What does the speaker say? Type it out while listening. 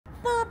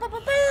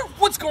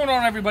What's going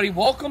on, everybody?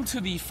 Welcome to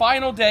the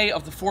final day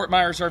of the Fort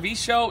Myers RV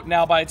show.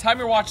 Now, by the time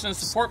you're watching this,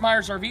 the Fort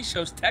Myers RV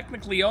show is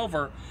technically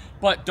over,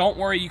 but don't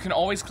worry, you can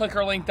always click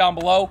our link down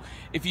below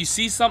if you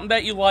see something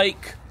that you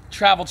like,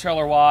 travel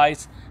trailer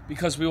wise,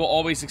 because we will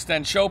always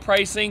extend show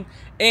pricing.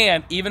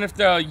 And even if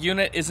the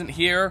unit isn't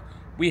here,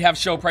 we have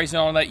show pricing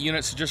on that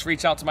unit, so just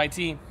reach out to my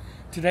team.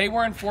 Today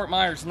we're in Fort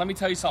Myers, and let me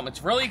tell you something.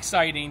 It's really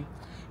exciting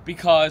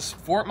because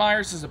Fort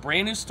Myers is a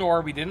brand new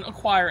store. We didn't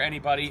acquire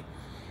anybody,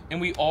 and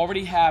we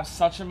already have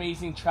such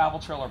amazing travel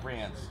trailer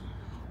brands.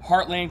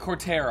 Heartland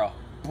Cortera,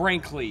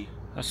 Brinkley,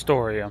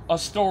 Astoria,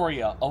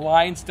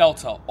 Alliance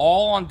Delta,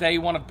 all on day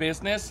one of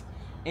business.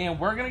 And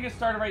we're going to get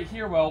started right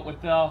here, Will,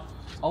 with the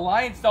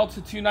Alliance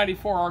Delta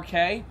 294 RK.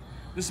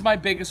 This is my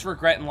biggest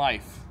regret in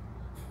life.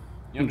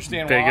 You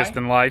understand why? Biggest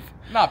in life?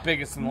 Not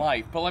biggest in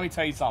life, but let me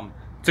tell you something.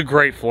 It's a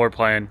great floor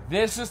plan.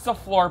 This is the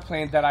floor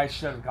plan that I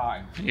should have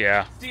gotten.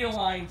 Yeah. It's the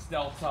Alliance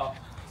Delta.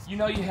 You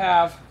know, you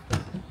have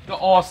the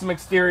awesome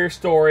exterior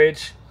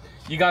storage.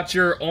 You got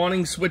your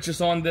awning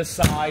switches on this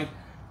side.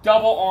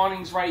 Double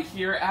awnings right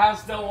here,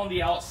 as though on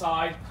the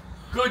outside.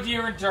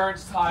 Goodyear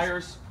endurance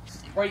tires.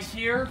 Right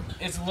here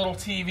is a little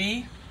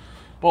TV.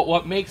 But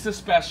what makes it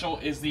special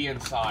is the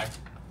inside.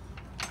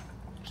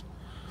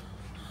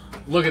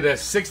 Look at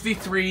this.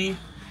 63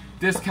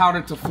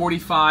 discounted to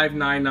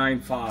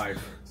 $45,995.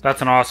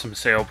 That's an awesome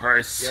sale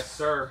price. Yes,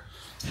 sir.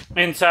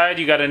 Inside,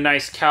 you got a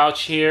nice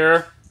couch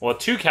here. Well,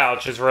 two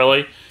couches,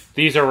 really.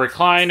 These are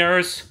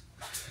recliners.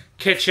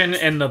 Kitchen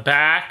in the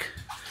back.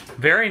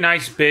 Very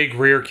nice big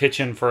rear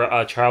kitchen for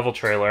a travel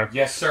trailer.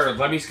 Yes, sir.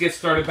 Let me get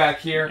started back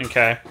here.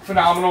 Okay.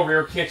 Phenomenal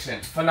rear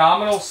kitchen.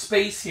 Phenomenal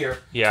space here.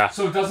 Yeah.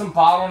 So it doesn't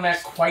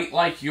bottleneck quite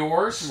like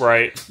yours.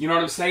 Right. You know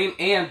what I'm saying?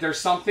 And there's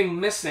something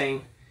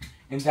missing,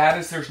 and that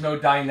is there's no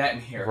dinette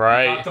in here.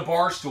 Right. Not the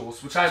bar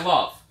stools, which I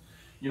love.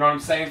 You know what I'm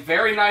saying?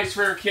 Very nice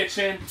rear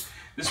kitchen.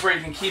 This is where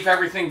you can keep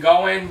everything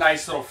going.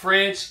 Nice little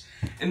fridge.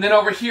 And then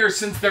over here,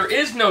 since there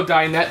is no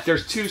dinette,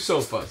 there's two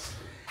sofas.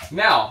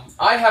 Now,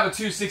 I have a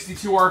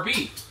 262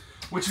 RB,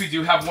 which we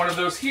do have one of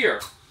those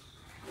here.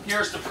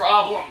 Here's the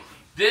problem.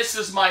 This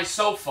is my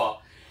sofa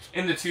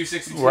in the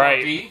 262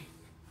 RB.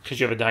 Because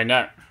you have a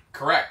dinette.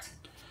 Correct.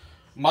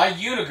 My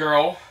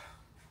Unigirl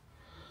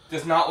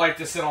does not like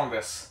to sit on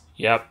this.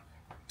 Yep.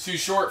 Too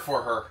short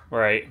for her.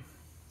 Right.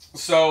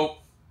 So,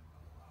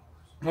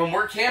 when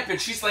we're camping,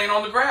 she's laying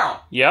on the ground.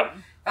 Yep.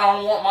 I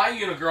don't want my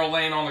Unigirl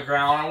laying on the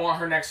ground. I want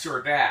her next to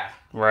her dad.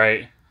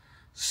 Right.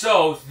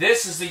 So,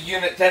 this is the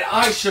unit that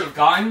I should have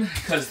gotten,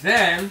 because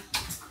then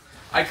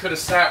I could have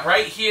sat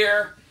right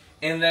here,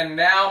 and then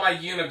now my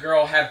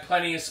Unigirl had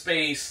plenty of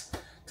space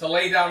to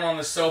lay down on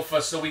the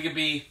sofa so we could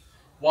be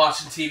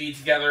watching TV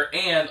together,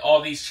 and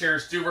all these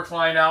chairs do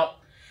recline out,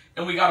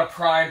 and we got a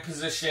prime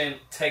position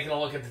taking a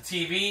look at the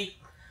TV.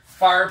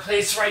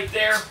 Fireplace right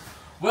there.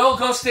 We'll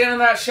go stand in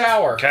that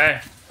shower. Okay.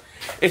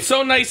 It's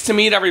so nice to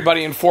meet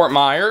everybody in Fort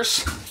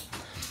Myers,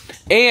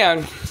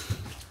 and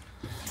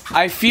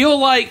I feel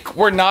like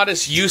we're not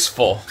as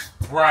useful.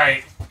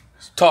 Right.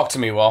 Talk to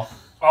me, Will.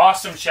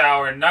 Awesome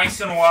shower.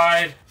 Nice and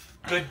wide.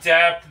 Good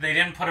depth. They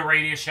didn't put a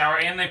radius shower,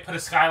 and they put a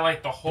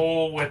skylight the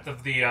whole width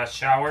of the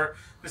shower.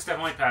 This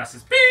definitely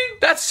passes. Bing!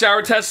 That's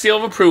shower test seal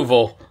of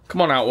approval.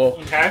 Come on out, Will.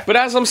 Okay. But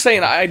as I'm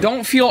saying, I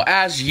don't feel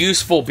as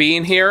useful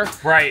being here.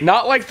 Right.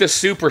 Not like the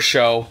Super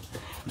Show.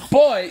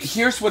 But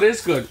here's what is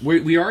good.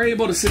 We are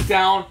able to sit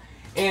down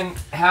and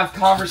have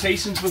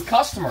conversations with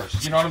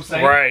customers. You know what I'm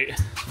saying? Right.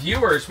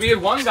 Viewers. We had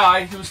one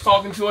guy who was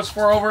talking to us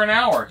for over an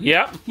hour.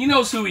 Yep. He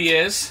knows who he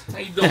is. How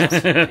you doing?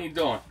 How you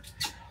doing?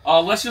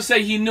 Let's just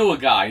say he knew a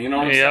guy. You know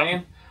what I'm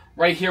saying?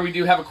 Right here we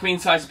do have a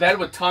queen-size bed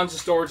with tons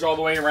of storage all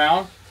the way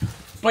around.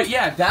 But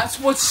yeah, that's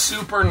what's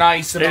super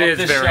nice about this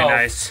show. It is very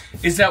nice.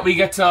 Is that we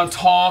get to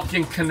talk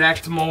and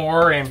connect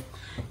more and,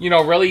 you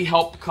know, really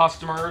help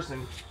customers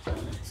and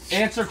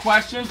answer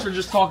questions or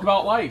just talk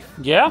about life.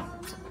 Yeah.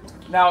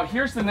 Now,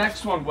 here's the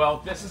next one, Will.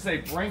 This is a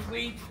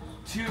Brinkley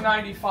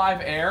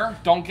 295 Air.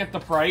 Don't get the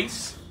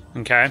price.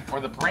 Okay. Or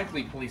the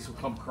Brinkley police will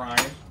come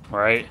crying.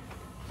 Right.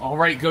 All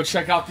right, go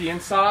check out the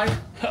inside.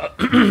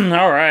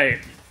 All right.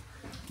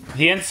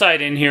 The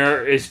inside in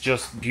here is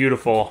just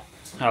beautiful.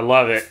 I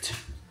love it.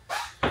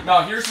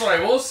 Now, here's what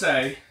I will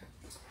say.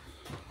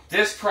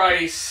 This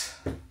price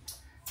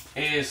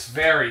is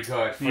very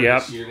good for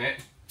this unit.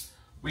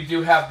 We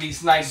do have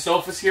these nice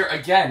sofas here.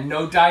 Again,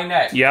 no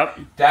dinette. Yep.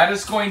 That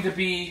is going to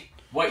be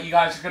what you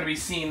guys are going to be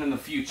seeing in the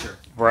future.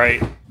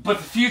 Right. But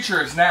the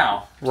future is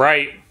now.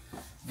 Right.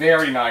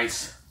 Very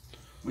nice.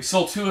 We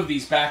sold two of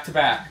these back to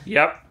back.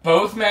 Yep.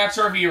 Both Matt's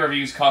RV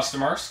Reviews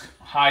customers.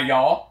 Hi,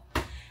 y'all.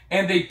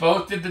 And they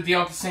both did the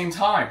deal at the same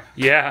time.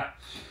 Yeah.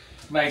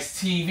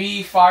 Nice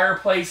TV,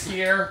 fireplace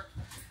here.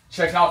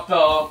 Check out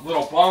the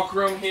little bunk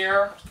room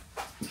here.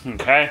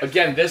 Okay.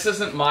 Again, this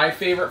isn't my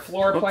favorite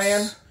floor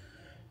plan.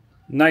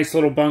 Nice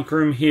little bunk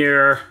room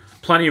here.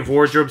 Plenty of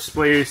wardrobe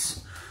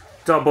space.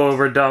 Double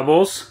over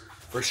doubles.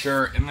 For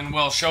sure. And then,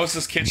 Will, show us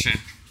this kitchen.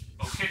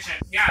 Oh, kitchen.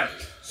 Yeah.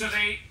 So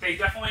they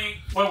definitely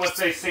went with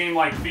the same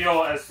like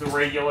feel as the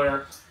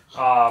regular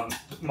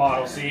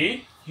Model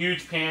C.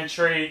 Huge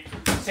pantry,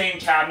 same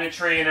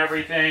cabinetry and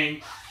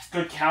everything.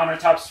 Good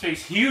countertop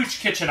space. Huge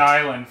kitchen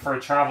island for a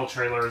travel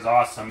trailer is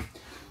awesome.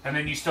 And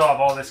then you still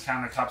have all this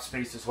countertop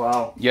space as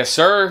well. Yes,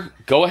 sir.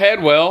 Go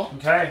ahead, Will.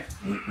 Okay.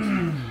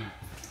 Man,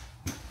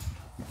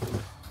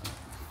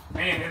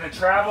 in a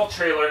travel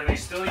trailer, they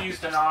still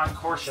used an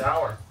Encore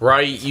shower.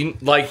 Right.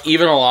 Like,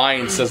 even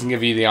Alliance doesn't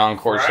give you the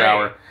Encore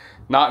shower.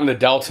 Not in the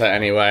Delta,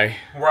 anyway.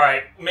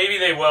 Right. Maybe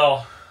they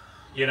will,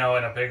 you know,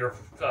 in a bigger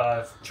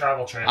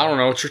travel trailer. I don't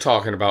know what you're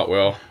talking about,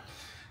 Will.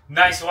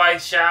 Nice wide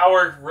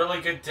shower,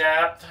 really good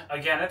depth.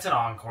 Again, it's an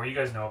Encore. You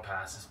guys know it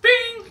passes.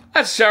 Bing!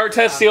 That's shower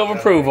test seal of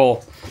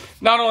approval.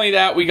 Not only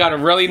that, we got a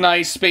really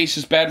nice,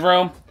 spacious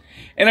bedroom.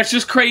 And it's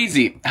just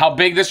crazy how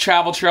big this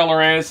travel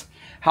trailer is,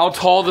 how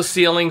tall the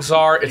ceilings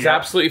are. It's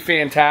absolutely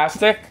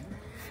fantastic.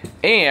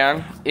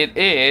 And it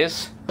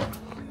is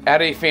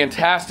at a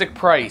fantastic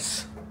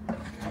price.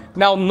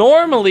 Now,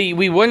 normally,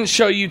 we wouldn't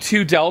show you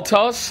two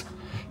Deltas.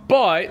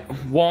 But,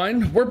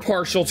 one, we're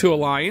partial to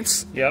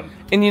Alliance. Yep.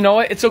 And you know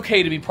what? It's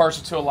okay to be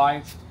partial to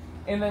Alliance.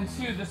 And then,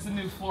 two, this is the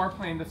new floor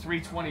plan, the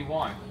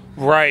 321.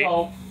 Right.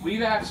 So,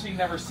 we've actually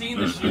never seen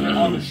this unit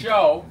on the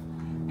show.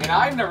 And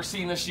I've never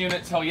seen this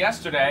unit till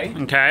yesterday.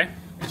 Okay.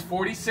 It's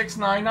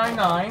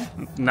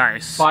 $46,999.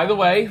 Nice. By the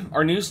way,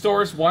 our new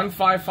store is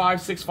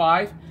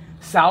 15565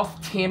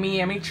 South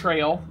Tamiami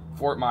Trail,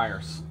 Fort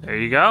Myers. There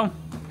you go.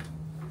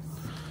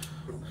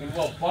 And,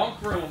 well,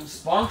 bunk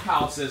rooms, bunk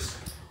houses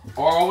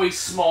are always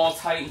small,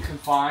 tight, and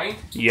confined.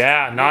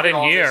 Yeah, not in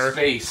here.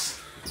 Space.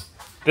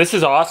 This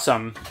is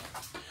awesome.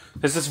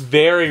 This is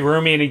very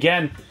roomy, and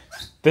again,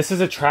 this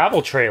is a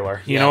travel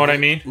trailer. You know what I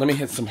mean? Let me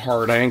hit some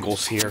hard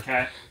angles here.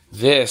 Okay.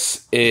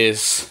 This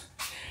is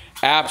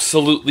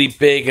absolutely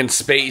big and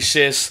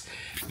spacious.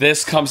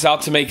 This comes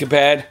out to make a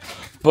bed,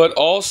 but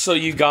also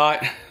you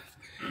got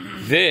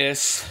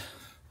this,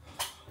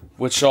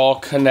 which all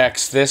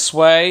connects this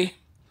way.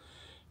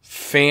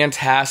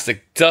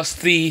 Fantastic.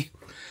 Dusty.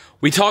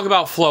 We talk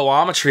about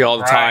flowometry all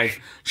the time.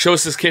 Show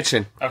us this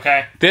kitchen.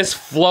 Okay. This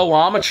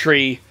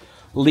flowometry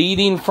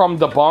leading from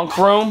the bunk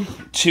room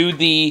to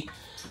the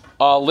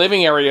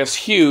living area is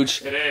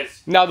huge. It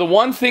is. Now, the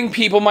one thing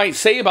people might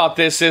say about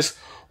this is,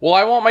 well,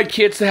 I want my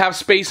kids to have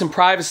space and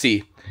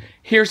privacy.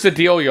 Here's the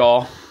deal,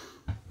 y'all.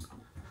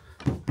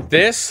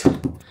 This,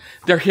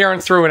 they're hearing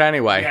through it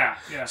anyway.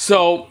 Yeah.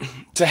 So,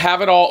 to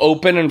have it all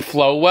open and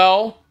flow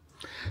well,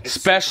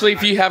 especially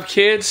if you have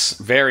kids,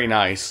 very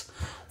nice.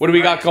 What do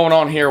we got going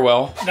on here,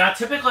 Will? Now,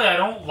 typically, I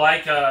don't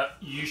like a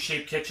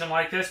U-shaped kitchen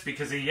like this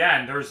because,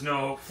 again, there's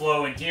no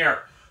flow in here.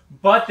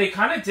 But they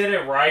kind of did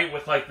it right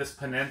with, like, this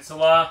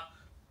peninsula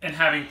and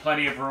having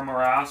plenty of room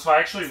around. So I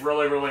actually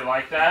really, really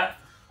like that.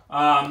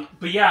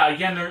 But, yeah,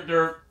 again,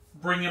 they're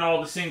bringing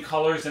all the same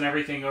colors and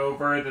everything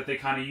over that they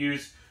kind of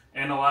use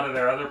in a lot of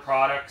their other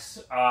products.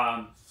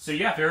 So,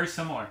 yeah, very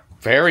similar.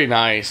 Very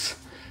nice.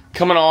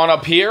 Coming on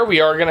up here,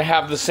 we are going to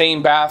have the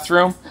same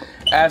bathroom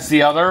as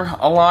the other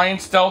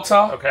Alliance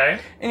Delta. Okay.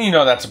 And you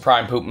know that's a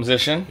prime poop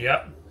position.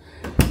 Yep.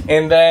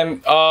 And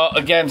then,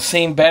 again,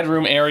 same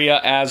bedroom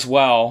area as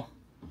well.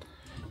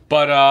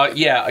 But,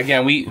 yeah,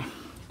 again, we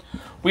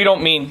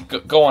don't mean,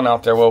 go on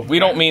out there, Will. We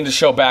don't mean to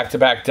show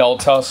back-to-back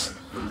Deltas.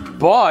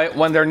 But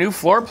when they're new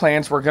floor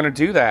plans, we're going to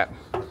do that.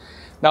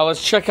 Now,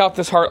 let's check out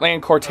this Heartland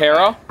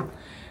Cortera.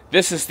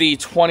 This is the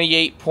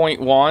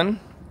 28.1.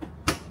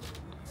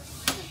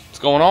 What's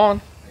going on?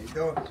 How you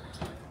doing?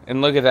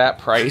 And look at that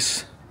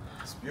price.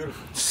 It's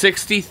beautiful.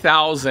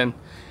 $60,000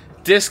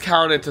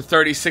 discounted to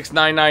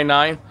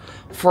 $36,999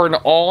 for an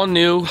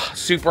all-new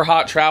super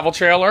hot travel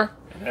trailer.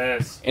 It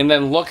is. And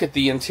then look at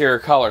the interior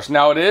colors.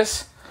 Now, it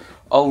is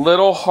a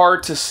little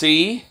hard to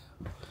see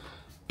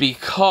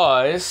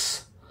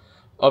because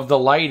of the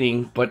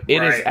lighting, but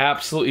it is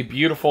absolutely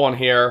beautiful in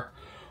here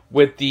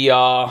with the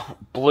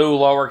blue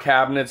lower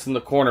cabinets and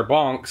the corner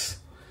bunks.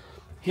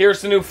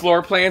 Here's the new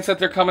floor plans that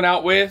they're coming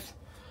out with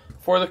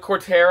for the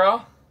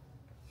Cortera.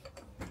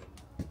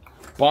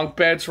 Bunk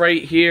beds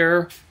right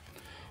here.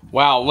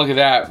 Wow, look at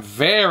that.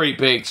 Very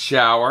big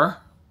shower.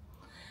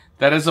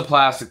 That is a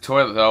plastic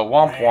toilet, though.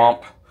 Womp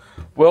womp.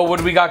 Will, what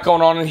do we got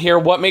going on in here?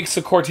 What makes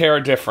the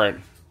Cortera different?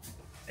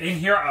 In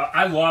here,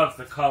 I love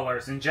the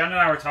colors. And Jen and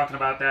I were talking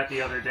about that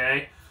the other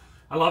day.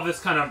 I love this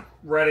kind of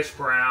reddish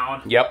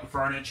brown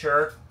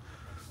furniture.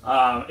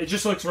 It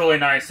just looks really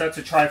nice. That's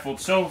a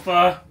trifold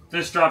sofa.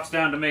 This drops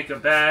down to make a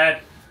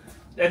bed.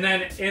 And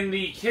then in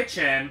the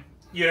kitchen,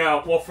 you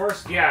know, well,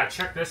 first, yeah,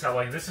 check this out.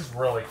 Like, this is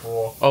really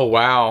cool. Oh,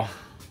 wow.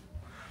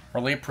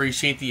 Really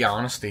appreciate the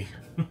honesty.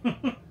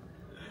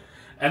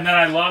 And then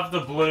I love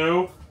the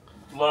blue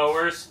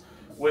lowers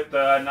with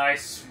the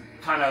nice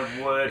kind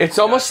of wood. It's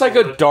almost like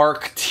a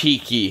dark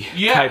tiki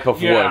type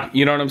of wood.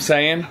 You know what I'm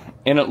saying?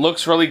 And it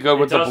looks really good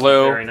with the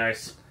blue. Very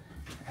nice.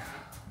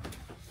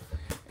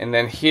 And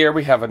then here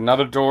we have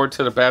another door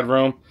to the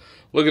bedroom.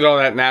 Look at all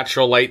that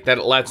natural light that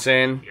it lets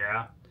in.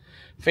 Yeah.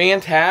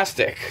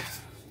 Fantastic.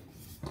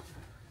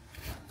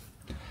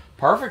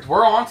 Perfect.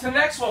 We're on to the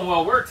next one.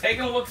 Well, we're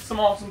taking a look at some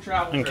awesome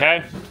travel trips.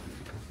 Okay.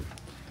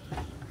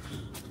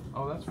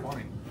 Oh, that's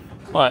funny.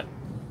 What?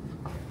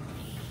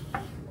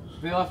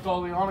 They left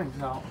all the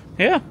awnings out.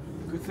 Yeah.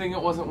 Good thing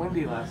it wasn't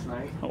windy last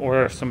night.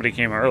 Or somebody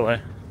came early.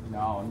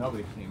 No,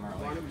 nobody came early.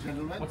 Good morning,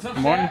 gentlemen. What's up,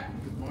 Good morning.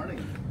 Shaq? Good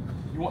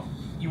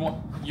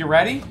morning. You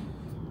ready?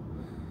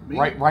 Me?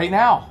 Right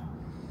now.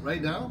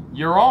 Right now?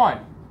 You're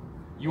on.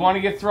 You want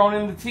to get thrown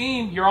in the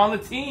team? You're on the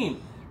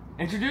team.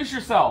 Introduce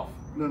yourself.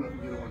 No, you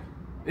don't want.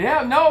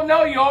 Yeah,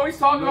 no. You always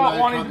talk about I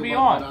wanting talk to be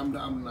about on. it, but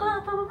I'm Brr,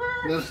 not. brr, brr,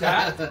 brr.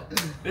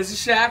 Shaq. This is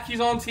Shaq. He's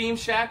on team.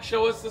 Shaq,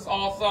 show us this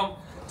awesome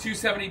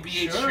 270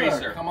 BH Sure,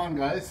 Tracer. come on,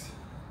 guys.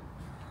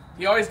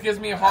 He always gives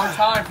me a hard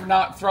time for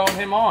not throwing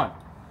him on.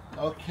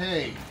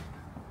 Okay.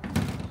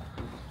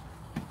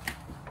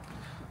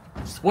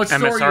 What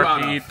store are you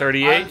out MSRP of?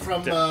 38. I'm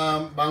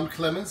from Mount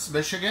Clemens,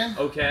 Michigan.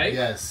 Okay.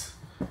 Yes.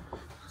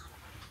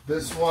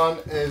 This one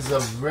is a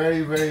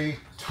very, very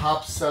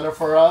top seller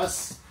for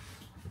us.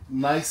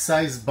 Nice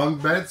size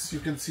bunk beds, you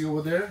can see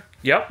over there.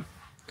 Yep.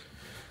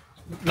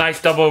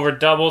 Nice double over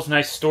doubles.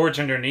 Nice storage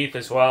underneath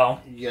as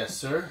well. Yes,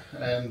 sir.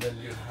 And then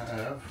you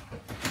have...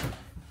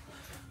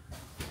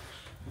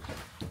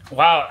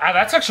 Wow,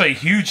 that's actually a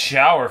huge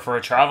shower for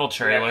a travel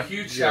trailer. Yeah,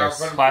 huge shower, Yes.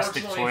 but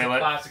Plastic unfortunately it's a toilet.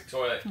 plastic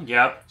toilet.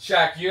 Yep.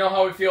 Shaq, you know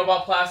how we feel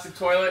about plastic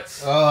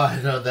toilets? Oh, I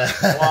know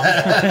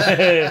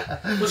that.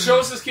 Well,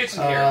 show us this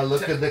kitchen here.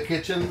 Look at the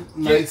kitchen.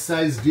 Nice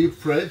size deep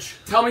fridge.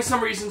 Tell me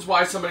some reasons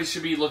why somebody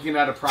should be looking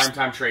at a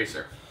Primetime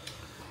Tracer.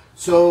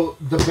 So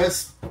the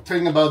best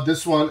thing about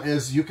this one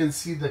is you can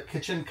see the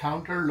kitchen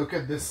counter. Look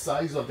at this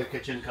size of the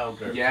kitchen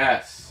counter.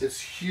 Yes.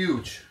 It's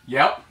huge.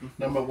 Yep.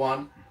 Number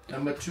one.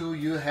 Number two,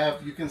 you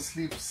can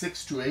sleep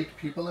 6 to 8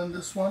 people in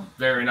this one.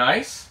 Very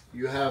nice.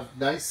 You have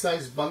nice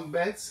size bunk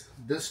beds.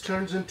 This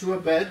turns into a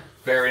bed.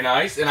 Very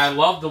nice. And I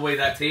love the way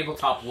that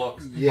tabletop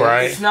looks. Yes.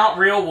 Right. It's not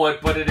real wood,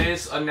 but it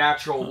is a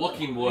natural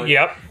looking wood.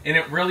 Yep. And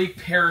it really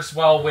pairs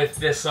well with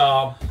this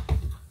Yeah.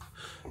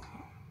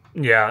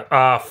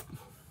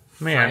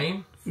 Man.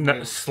 frame.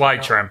 No,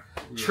 slide trim.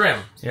 Trim.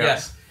 Yeah.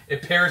 Yes.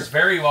 It pairs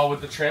very well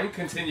with the trim.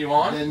 Continue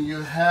on. Then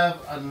you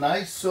have a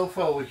nice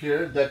sofa over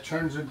here that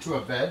turns into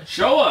a bed.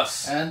 Show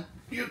us. And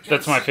you can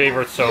That's my see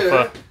favorite over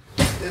sofa.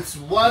 here, it's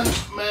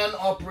one-man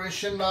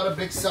operation, not a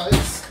big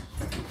size.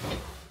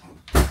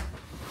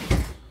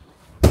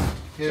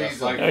 Here Just you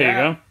go. like There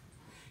you go.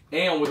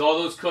 And with all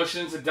those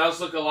cushions, it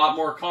does look a lot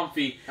more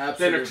comfy than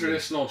Absolutely. a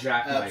traditional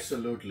jackknife.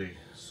 Absolutely.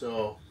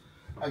 So,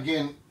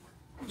 again,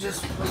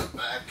 just pull it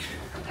back.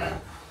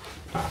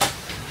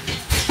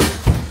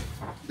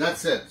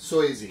 That's it.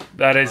 So easy.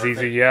 That is Perfect.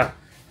 easy, yeah.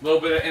 A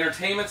little bit of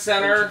entertainment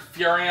center,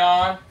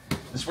 Furion.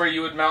 This is where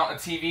you would mount a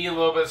TV, a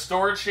little bit of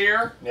storage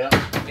here. Yeah.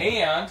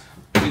 And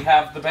we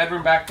have the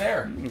bedroom back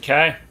there.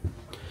 Okay.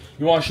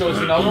 You want to show us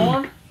another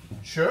one?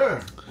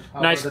 Sure.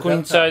 How Nice about the queen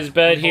Delta? size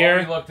bed We've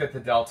already here. looked at the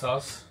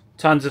Deltas.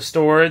 Tons of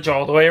storage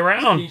all the way Can you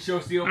around. show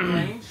us the open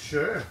range?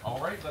 Sure. All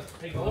right, let's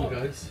take a Come on, look.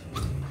 guys.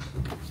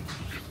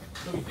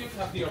 So we do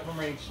have the open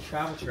range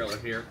travel trailer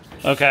here. I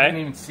didn't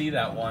Okay. even see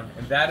that one.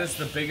 And that is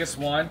the biggest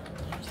one.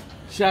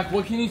 Shaq,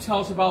 what can you tell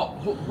us about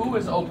who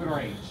is open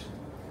range?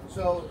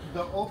 So,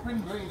 the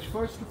open range,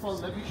 first of all,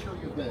 let me show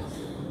you this.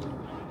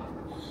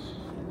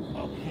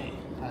 Okay.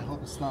 I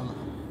hope it's not...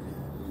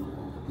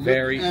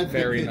 Very, Look at the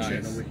very kitchen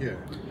nice. over here.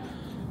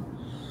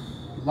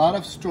 A lot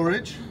of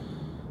storage.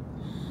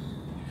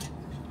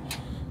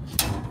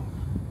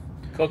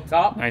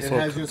 Cooktop. Nice It little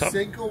has your cooktop.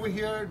 sink over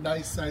here,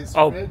 nice size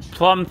Oh, fridge.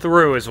 plumb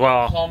through as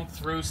well. Plumb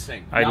through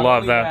sink. I Not love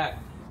only that.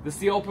 This is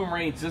the open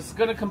range. This is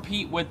going to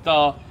compete with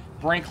the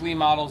Brinkley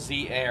Model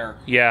Z Air.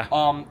 Yeah.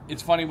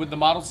 It's funny, when the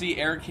Model Z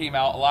Air came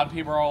out, a lot of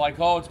people are like,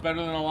 oh, it's better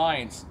than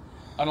Alliance.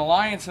 An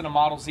Alliance and a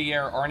Model Z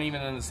Air aren't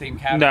even in the same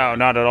category. No,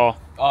 not at all.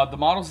 The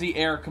Model Z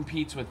Air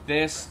competes with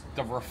this,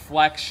 the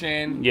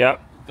reflection, Yep.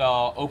 the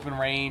open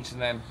range,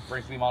 and then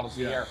Brinkley Model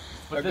Z Air.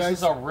 But this guys-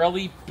 is a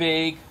really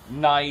big,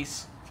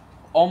 nice,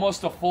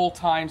 almost a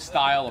full-time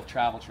style of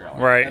travel trailer.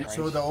 Right. And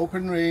so the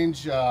open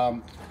range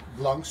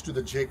belongs to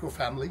the Jayco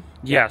family.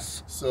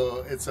 Yes.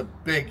 So it's a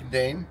big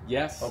name.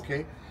 Yes.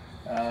 Okay.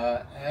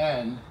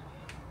 And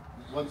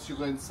once you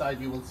go inside,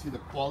 you will see the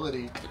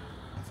quality.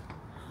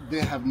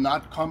 They have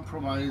not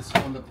compromised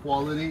on the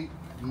quality.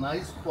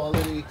 Nice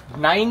quality.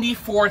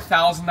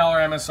 $94,000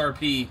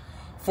 MSRP.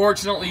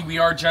 Fortunately, we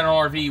are General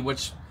RV,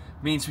 which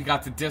means we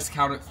got the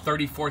discount at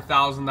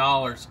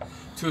 $34,000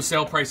 to a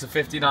sale price of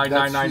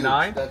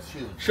 $59,999. That's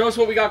huge. Show us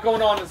what we got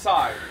going on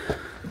inside.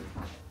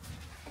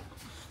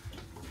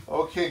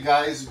 Okay,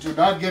 guys, do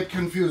not get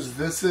confused.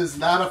 This is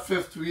not a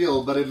fifth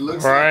wheel, but it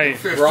looks Right. like a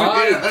fifth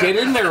Right, wheel. get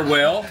in there,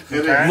 Will.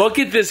 It is. Look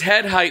at this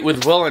head height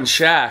with Will and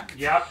Shaq.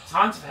 Yep.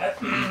 Tons of head,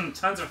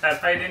 tons of head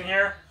height in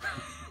here.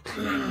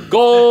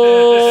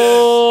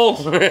 Goal!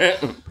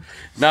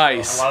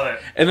 Nice. I love it.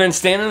 And then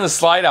stand in the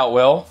slide out,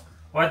 Will.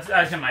 What?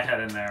 I hit my head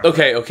in there.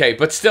 Okay,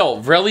 but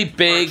still, really For a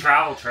big,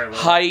 travel trailer.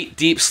 height,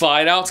 deep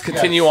slide outs.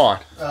 Continue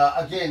Yes.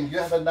 on. Again, you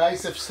have a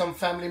nice, if some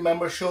family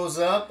member shows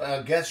up,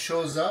 a guest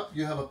shows up,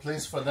 you have a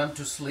place for them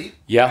to sleep.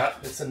 Yeah.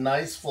 It's a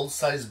nice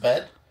full-size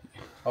bed.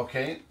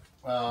 Okay.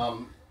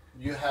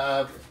 You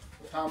have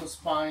Thomas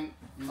Pine,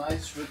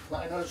 nice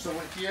recliners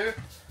over here.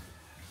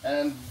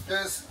 And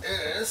this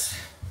is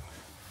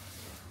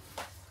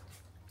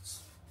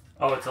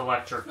Oh, it's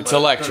electric. It's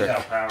electric.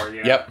 Power,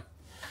 yeah. Yep.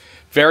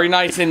 Very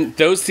nice. And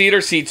those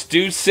theater seats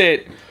do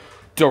sit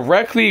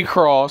directly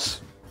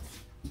across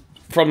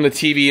from the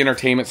TV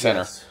entertainment center.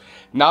 Yes.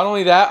 Not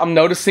only that, I'm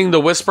noticing the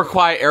Whisper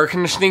Quiet air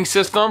conditioning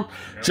system,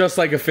 just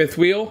like a fifth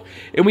wheel.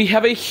 And we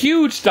have a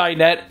huge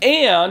dinette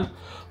and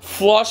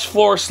flush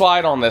floor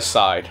slide on this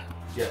side.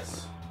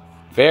 Yes.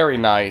 Very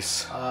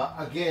nice.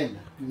 Again,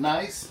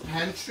 nice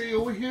pantry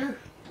over here.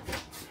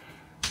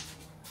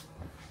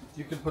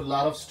 You can put a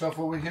lot of stuff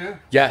over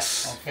here.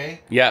 Yes.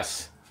 Okay.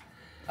 Yes.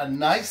 A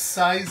nice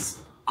size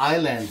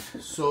island.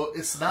 So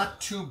it's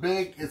not too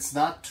big. It's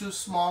not too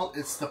small.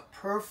 It's the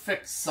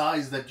perfect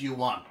size that you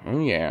want. Oh,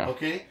 yeah.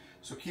 Okay.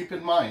 So keep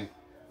in mind,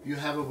 you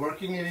have a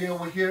working area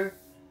over here.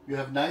 You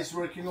have nice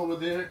working over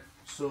there.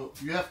 So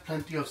you have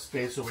plenty of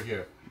space over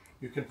here.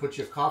 You can put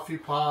your coffee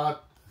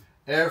pot,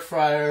 air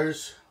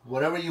fryers,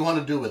 whatever you want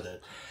to do with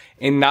it.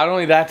 And not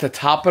only that, to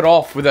top it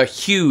off with a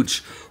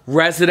huge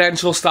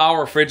residential style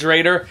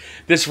refrigerator,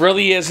 this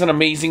really is an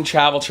amazing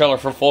travel trailer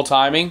for full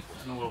timing.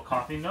 And a little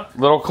coffee nook.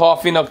 Little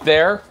coffee nook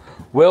there.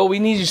 Will, we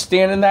need you to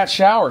stand in that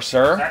shower,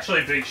 sir. It's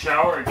actually a big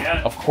shower again.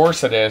 Of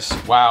course it is.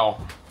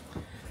 Wow.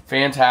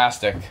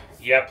 Fantastic.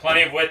 Yeah,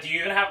 plenty of width. Do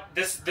you even have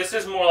this? This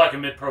is more like a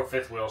mid-pro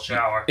fifth wheel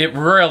shower. It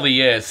really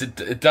is.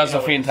 It does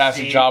a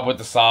fantastic job with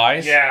the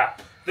size. Yeah,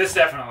 this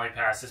definitely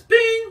passes.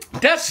 Bing!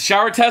 That's the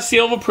shower test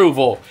seal of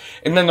approval.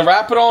 And then to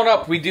wrap it on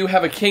up, we do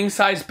have a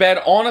king-size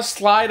bed on a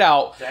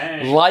slide-out,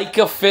 like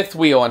a fifth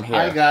wheel in here.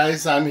 Hi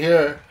guys, I'm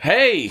here.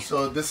 Hey!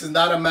 So this is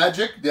not a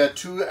magic. There are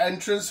two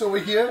entrances over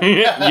here.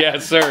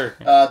 Yes, sir.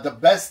 The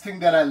best thing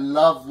that I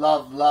love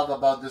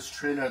about this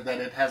trailer, that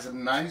it has a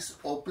nice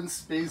open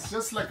space,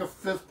 just like a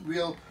fifth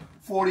wheel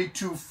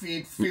 42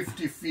 feet,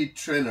 50 feet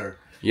trailer.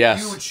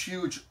 Yes.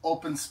 Huge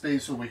open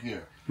space over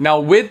here.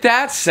 Now, with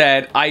that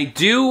said, I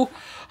do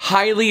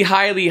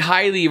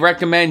highly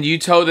recommend you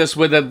tow this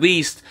with at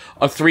least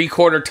a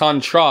 3/4 ton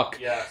truck.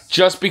 Yes.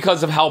 Just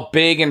because of how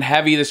big and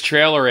heavy this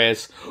trailer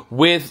is,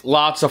 with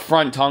lots of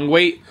front tongue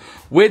weight.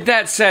 With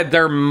that said,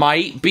 there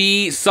might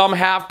be some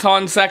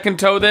half-ton second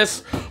tow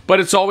this, but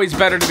it's always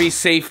better to be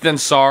safe than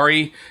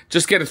sorry.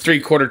 Just get a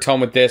 3/4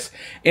 ton with this.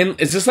 And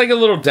is this like a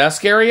little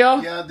desk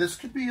area? Yeah, this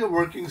could be a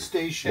working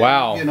station.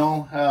 Wow. You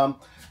know,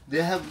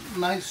 they have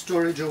nice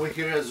storage over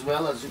here as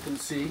well, as you can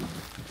see.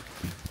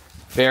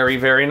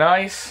 Very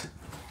nice.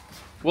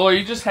 Will, are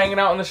you just hanging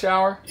out in the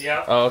shower?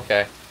 Yeah. Oh,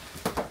 okay.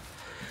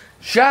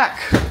 Shaq,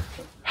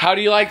 how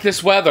do you like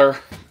this weather?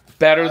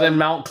 Better than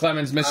Mount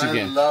Clemens,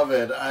 Michigan.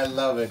 I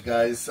love it,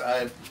 guys.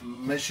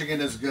 Michigan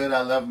is good.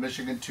 I love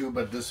Michigan too,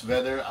 but this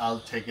weather,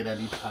 I'll take it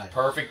anytime.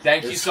 Perfect.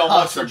 Thank you It's so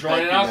much awesome. for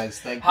joining Thank you, us. guys.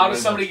 Thank you How very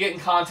does somebody much. get in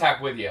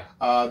contact with you?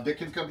 They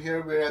can come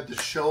here. We're at the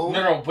show.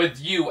 No, with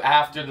you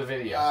after the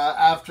video.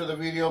 After the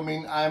video, I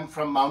mean, I'm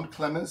from Mount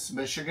Clemens,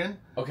 Michigan.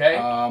 Okay.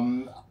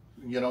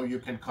 You know, you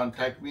can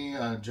contact me,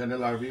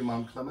 General RV,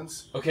 Mount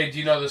Clemens. Okay, do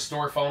you know the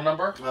store phone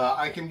number?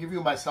 I can give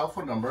you my cell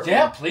phone number.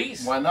 Yeah,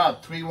 please. Why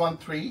not?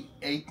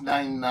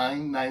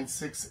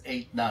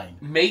 313-899-9689.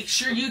 Make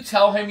sure you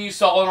tell him you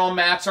saw it on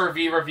Matt's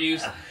RV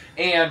Reviews.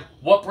 And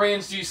what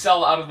brands do you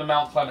sell out of the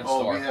Mount Clemens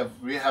store?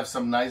 We have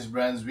some nice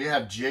brands. We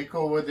have Jake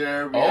over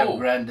there. We have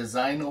Grand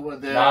Design over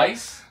there.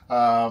 Nice.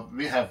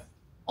 We have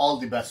all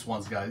the best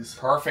ones, guys.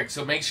 Perfect.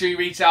 So make sure you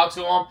reach out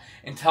to him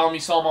and tell him you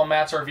saw him on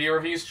Matt's RV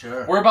Reviews.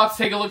 Sure. We're about to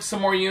take a look at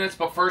some more units,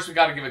 but first we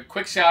got to give a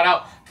quick shout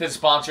out to the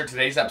sponsor of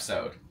today's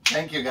episode.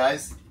 Thank you,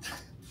 guys.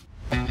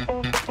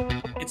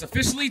 It's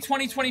officially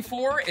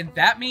 2024, and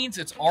that means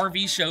it's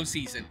RV show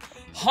season.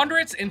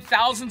 Hundreds and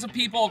thousands of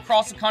people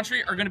across the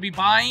country are going to be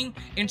buying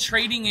and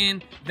trading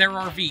in their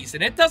RVs.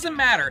 And it doesn't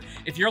matter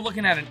if you're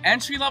looking at an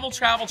entry-level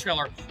travel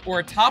trailer or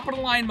a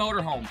top-of-the-line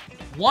motorhome.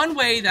 One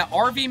way that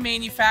RV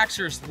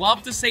manufacturers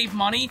love to save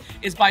money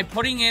is by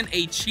putting in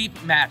a cheap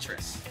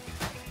mattress.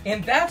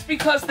 And that's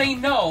because they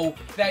know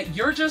that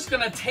you're just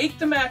going to take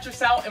the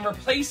mattress out and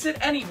replace it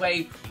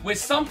anyway with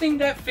something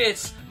that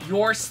fits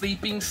your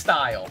sleeping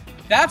style.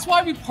 That's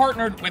why we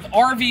partnered with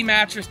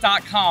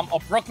RVmattress.com, a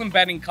Brooklyn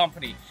bedding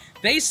company.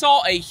 They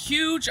saw a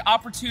huge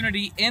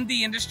opportunity in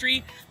the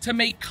industry to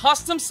make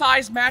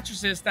custom-sized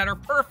mattresses that are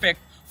perfect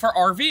for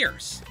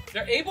RVers.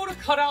 They're able to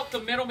cut out the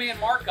middleman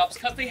markups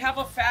because they have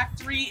a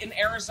factory in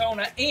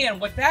Arizona,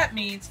 and what that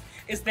means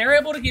is they're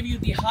able to give you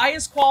the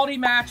highest quality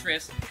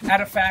mattress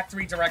at a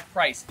factory direct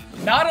price.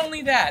 Not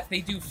only that, they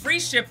do free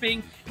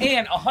shipping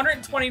and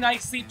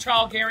 120-night sleep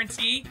trial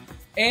guarantee,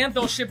 and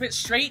they'll ship it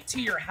straight to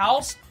your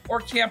house or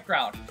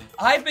campground.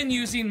 I've been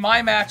using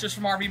my mattress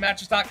from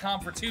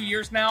RVmattress.com for 2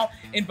 years now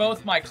in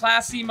both my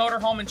Class C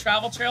motorhome and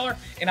travel trailer,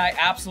 and I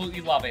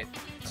absolutely love it.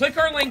 Click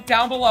our link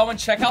down below and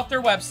check out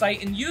their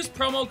website and use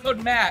promo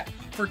code MATT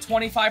for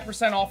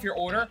 25% off your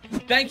order.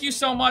 Thank you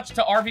so much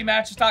to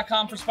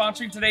RVmattress.com for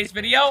sponsoring today's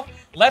video.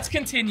 Let's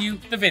continue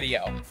the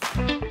video.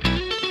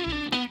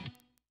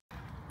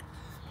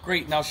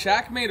 Great. Now,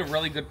 Shaq made a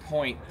really good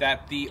point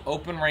that the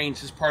open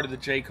range is part of the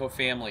Jayco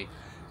family.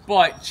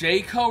 But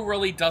Jayco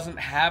really doesn't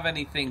have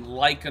anything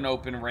like an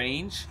open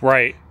range.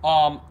 Right.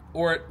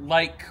 Or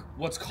like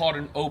what's called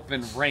an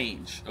open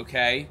range,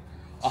 okay?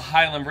 a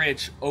Highland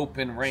Ridge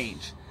open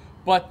range.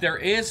 But there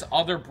is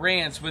other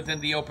brands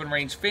within the open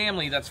range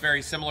family that's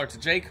very similar to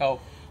Jayco,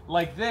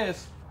 like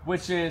this,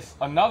 which is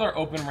another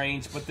open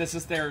range, but this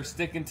is their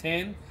stick and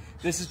tin.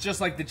 This is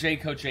just like the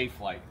Jayco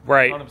J-Flight.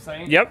 Right. You know what I'm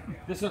saying?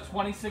 Yep. This is a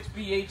 26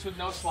 BH with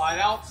no slide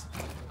outs.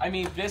 I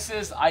mean, this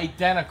is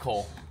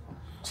identical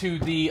to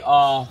the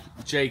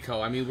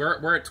Jayco. I mean,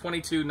 we're at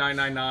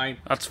 $22,999.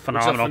 That's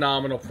phenomenal. Which is a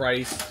phenomenal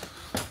price.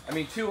 I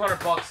mean,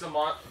 $200 a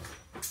month.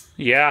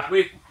 Yeah.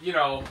 With, you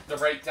know, the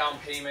right down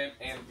payment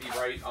and the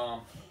right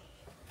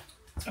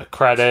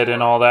credit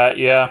and all that.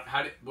 Yeah.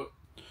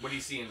 What do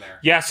you see in there?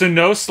 Yeah, so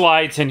no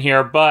slides in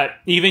here, but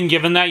even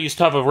given that, you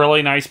still have a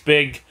really nice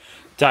big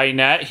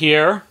dinette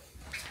here.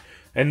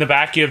 In the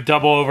back, you have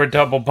double over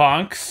double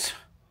bunks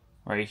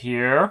right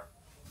here.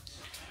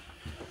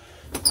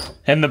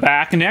 In the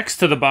back, next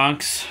to the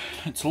bunks,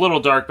 it's a little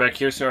dark back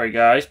here, sorry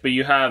guys, but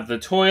you have the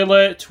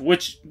toilet,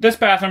 which this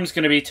bathroom is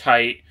going to be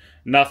tight.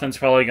 Nothing's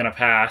probably going to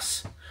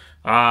pass.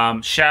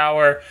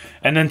 Shower,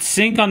 and then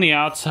sink on the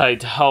outside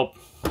to help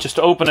just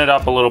open it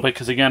up a little bit,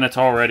 because again, it's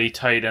already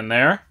tight in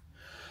there.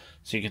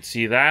 So you can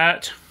see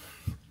that.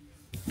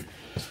 And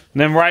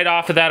then right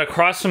off of that,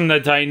 across from the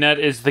dinette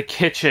is the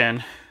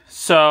kitchen.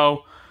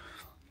 So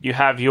you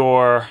have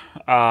your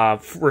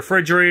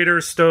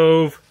refrigerator,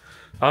 stove,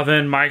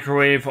 oven,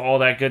 microwave, all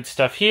that good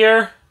stuff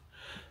here.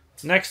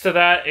 Next to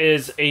that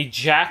is a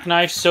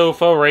jackknife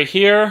sofa right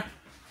here.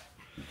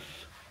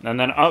 And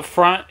then up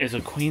front is a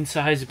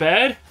queen-size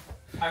bed.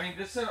 I mean,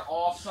 this is an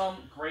awesome,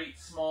 great,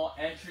 small,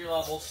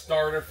 entry-level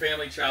starter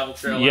family travel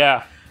trailer.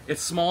 Yeah.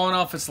 It's small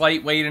enough, it's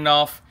lightweight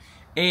enough,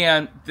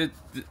 and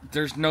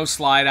there's no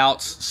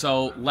slide-outs,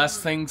 so less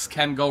things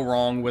can go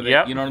wrong with it,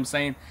 Yep. you know what I'm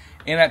saying?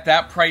 And at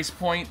that price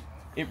point,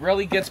 it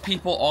really gets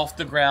people off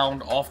the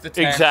ground, off the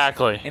tent.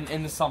 Exactly. And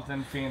into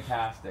something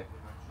fantastic.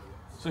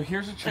 So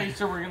here's a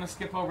tracer, we're going to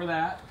skip over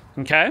that.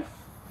 Okay.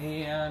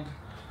 And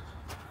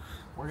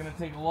we're going to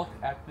take a look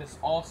at this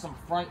awesome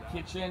front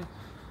kitchen,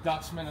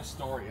 Dutchman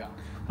Astoria.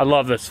 I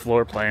love this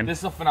floor plan. This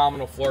is a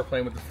phenomenal floor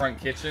plan with the front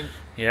kitchen.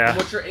 Yeah. And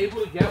what you're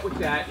able to get with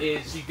that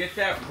is you get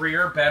that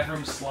rear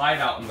bedroom slide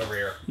out in the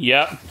rear.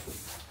 Yep.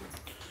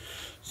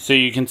 So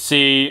you can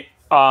see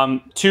 2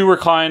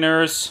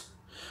 recliners,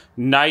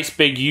 nice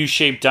big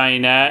U-shaped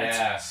dinette.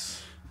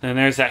 Yes. Then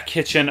there's that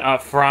kitchen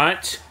up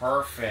front.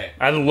 Perfect.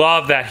 I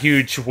love that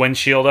huge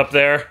windshield up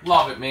there.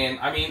 Love it, man.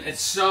 I mean,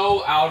 it's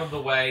so out of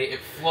the way. It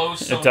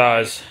flows so It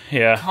does, nice.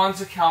 yeah. Tons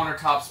of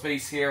countertop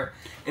space here.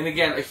 And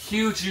again, a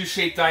huge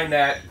U-shaped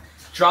dinette.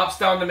 Drops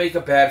down to make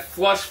a bed.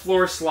 Flush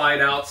floor slide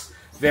outs.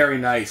 Very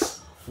nice.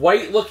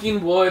 White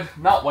looking wood.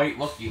 Not white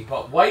looking,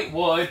 but white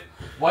wood.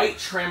 White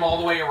trim all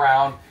the way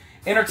around.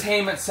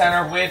 Entertainment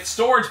center with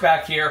storage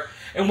back here.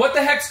 And what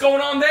the heck's going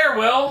on there,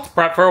 Will?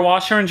 Prep for a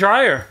washer and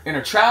dryer. In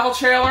a travel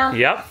trailer.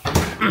 Yep.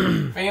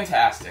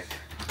 Fantastic.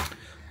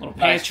 Little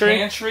Nice pantry.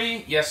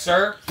 pantry. Yes,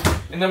 sir.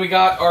 And then we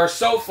got our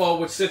sofa,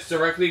 which sits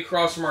directly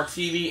across from our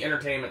TV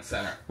entertainment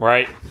center.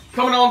 Right.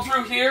 Coming on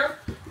through here.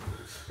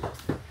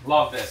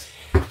 Love this.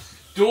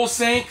 Dual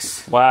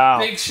sinks. Wow.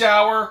 Big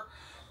shower.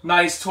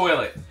 Nice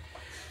toilet.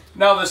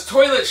 Now, this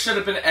toilet should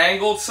have been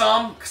angled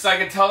some, because I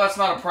can tell that's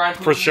not a prime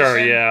position. For sure,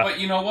 yeah. But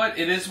you know what?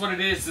 It is what it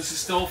is. This is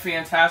still a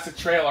fantastic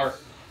trailer.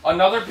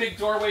 Another big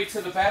doorway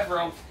to the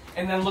bedroom,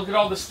 and then look at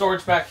all the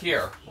storage back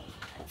here.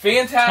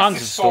 Fantastic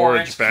Tons of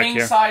storage back here.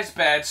 King-size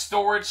bed,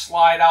 storage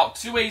slide out,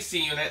 2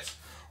 AC units,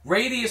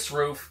 radius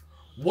roof.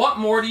 What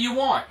more do you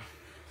want?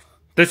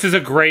 This would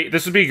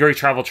be a great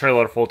travel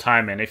trailer to full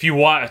time in. If you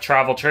want a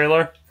travel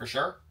trailer. For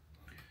sure.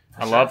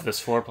 I love this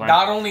floor plan.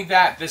 Not only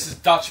that, this is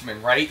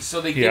Dutchman, right?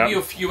 So they give you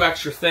a few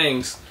extra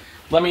things.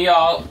 Let me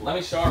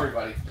show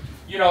everybody.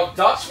 You know,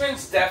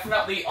 Dutchman's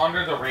definitely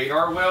under the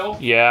radar, Will.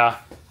 Yeah.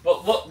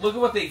 But look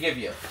at what they give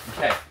you.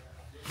 Okay.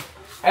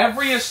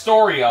 Every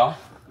Astoria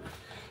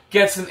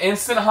gets an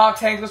instant hot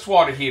tankless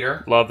water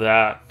heater. Love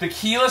that. The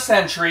keyless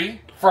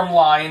entry from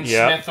Lion,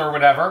 Smith, or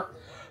whatever.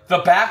 The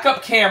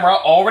backup camera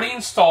already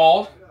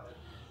installed.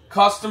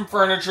 Custom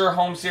furniture,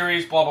 home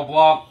series, blah, blah,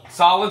 blah.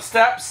 Solid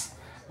steps.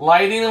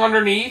 Lighting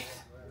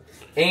underneath,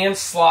 and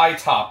slide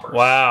toppers.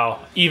 Wow.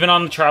 Even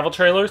on the travel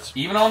trailers?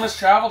 Even on this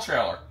travel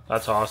trailer.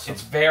 That's awesome.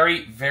 It's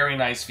very, very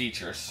nice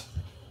features.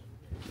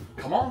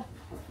 Come on.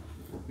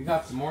 We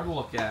got some more to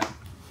look at.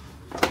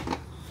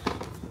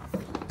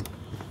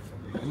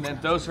 And then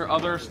those are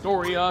other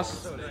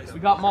Astorias. We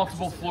got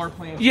multiple floor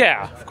plans.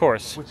 Yeah, of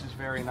course. Which is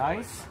very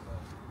nice.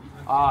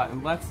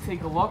 And let's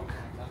take a look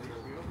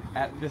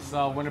at this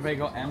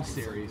Winnebago M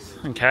Series.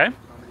 Okay.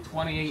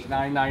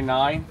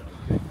 $28,999.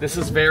 This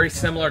is very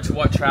similar to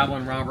what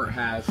Traveling Robert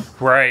has.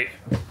 Right.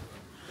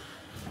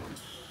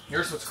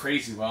 Here's what's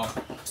crazy, Will.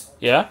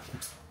 Yeah?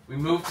 We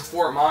moved to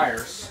Fort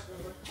Myers,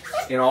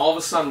 and all of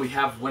a sudden we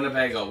have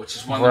Winnebago, which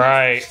is one of the most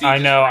Right. prestigious I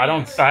know.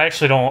 brands. I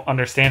actually don't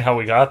understand how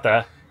we got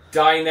that.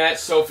 Dinette,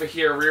 sofa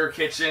here, rear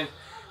kitchen.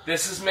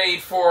 This is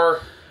made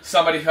for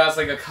somebody who has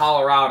like a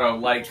Colorado,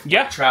 like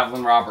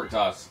Traveling Robert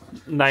does.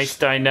 Nice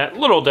dinette.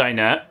 Little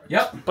dinette.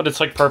 Yep. But it's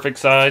like perfect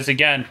size.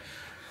 Again,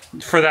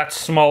 for that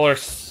smaller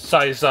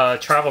size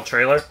travel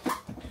trailer.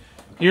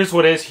 Here's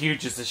what is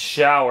huge is the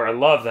shower. I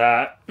love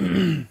that.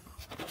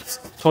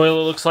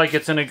 Toilet looks like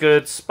it's in a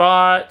good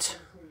spot.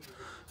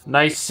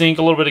 Nice sink,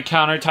 a little bit of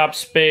countertop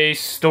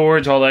space,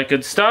 storage, all that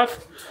good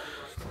stuff.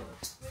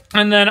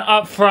 And then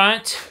up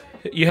front,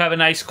 you have a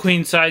nice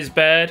queen-size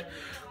bed.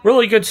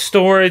 Really good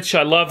storage.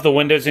 I love the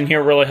windows in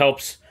here. Really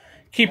helps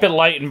keep it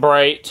light and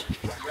bright.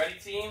 Ready,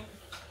 team?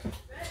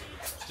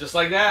 Just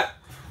like that.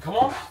 Come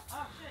on.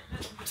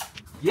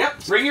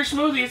 Yep, bring your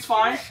smoothie. It's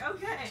fine.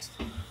 Okay.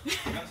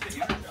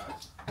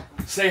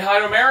 Say hi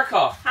to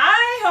America.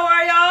 Hi, how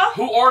are y'all?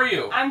 Who are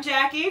you? I'm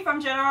Jackie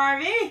from General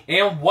RV.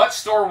 And what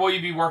store will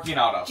you be working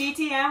out of?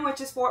 GTM, which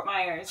is Fort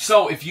Myers.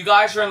 So if you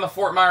guys are in the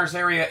Fort Myers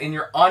area and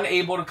you're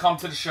unable to come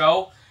to the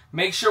show,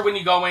 make sure when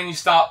you go in, you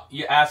stop,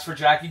 you ask for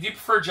Jackie. Do you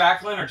prefer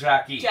Jacqueline or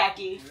Jackie?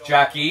 Jackie.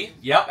 Jackie.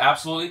 Yep,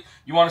 absolutely.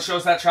 You want to show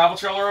us that travel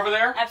trailer over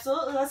there?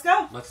 Absolutely, let's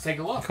go. Let's take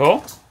a look.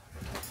 Cool.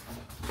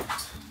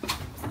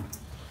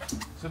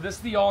 So this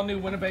is the all-new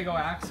Winnebago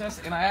Access,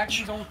 and I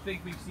actually don't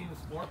think we've seen this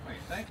floor plan.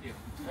 Thank you.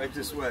 Right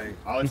this way.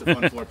 Oh, it's a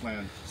fun floor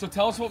plan. So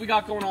tell us what we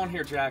got going on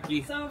here,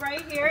 Jackie. So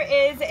right here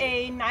is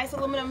a nice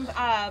aluminum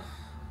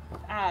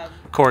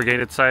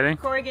Corrugated siding.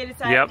 corrugated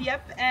side.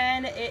 Yep.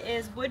 And it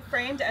is wood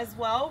framed as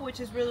well, which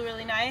is really,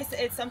 really nice.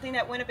 It's something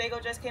that Winnebago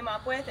just came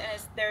up with, and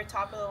it's their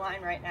top of the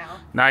line right now.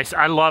 Nice.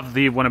 I love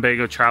the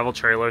Winnebago travel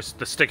trailers.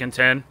 The stick and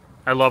tin.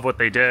 I love what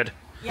they did.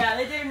 Yeah,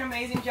 they did an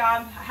amazing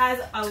job. Has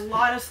a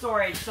lot of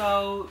storage.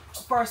 So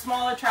for a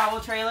smaller travel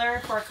trailer,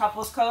 for a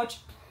couples coach,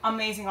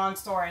 amazing on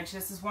storage.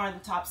 This is one of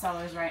the top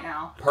sellers right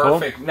now.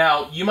 Perfect. Cool.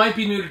 Now, you might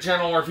be new to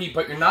General RV,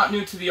 but you're not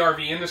new to the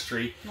RV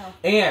industry. No.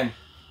 And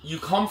you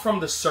come from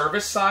the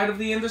service side of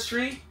the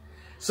industry.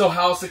 So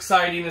how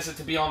exciting is it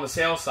to be on the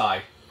sales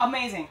side?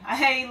 Amazing.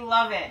 I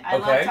love it. I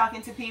love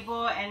talking to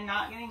people and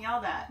not getting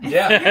yelled at.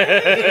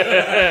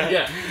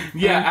 Yeah.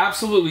 yeah,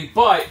 absolutely.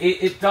 But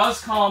it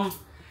does come...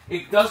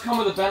 It does come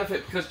with a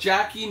benefit because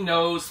Jackie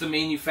knows the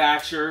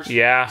manufacturers.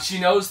 Yeah. She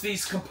knows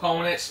these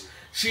components.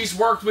 She's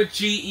worked with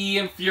GE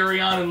and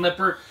Furrion and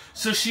Lippert.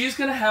 So she's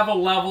going to have a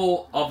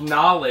level of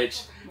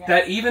knowledge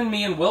that even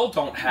me and Will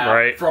don't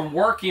have from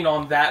working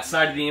on that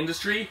side of the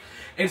industry.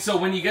 And so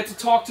when you get to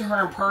talk to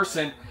her in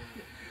person,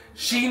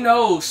 she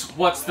knows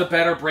what's the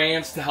better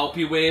brands to help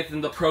you with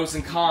and the pros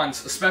and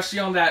cons, especially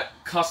on that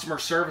customer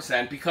service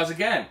end. Because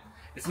again,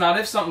 it's not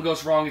if something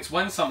goes wrong, it's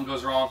when something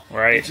goes wrong.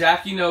 Right. And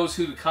Jackie knows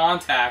who to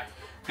contact.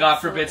 God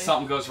forbid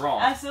something goes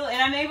wrong. Absolutely.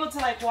 And I'm able to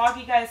like walk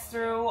you guys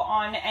through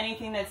on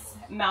anything that's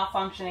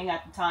malfunctioning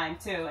at the time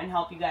too and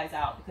help you guys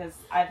out because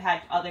I've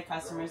had other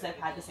customers that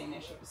have had the same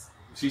issues.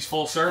 She's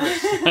full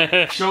service.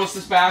 Show us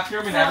this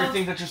bathroom and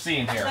everything that you're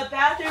seeing here. The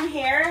bathroom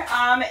here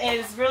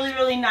is really,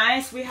 really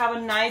nice. We have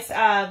a nice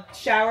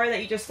shower that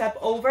you just step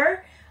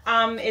over.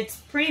 It's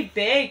pretty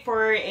big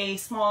for a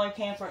smaller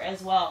camper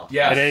as well.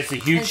 Yeah, it is a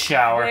huge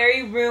shower.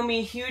 Very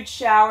roomy, huge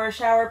shower.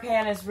 Shower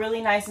pan is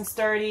really nice and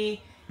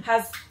sturdy.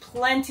 Has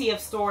plenty of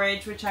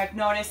storage, which I've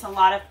noticed a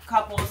lot of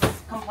couples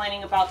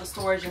complaining about the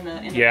storage in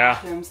the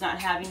bathrooms, not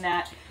having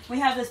that. We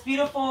have this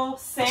beautiful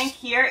sink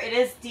here. It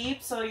is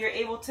deep, so you're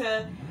able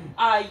to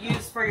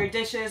use for your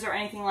dishes or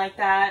anything like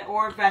that,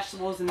 or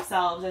vegetables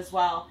themselves as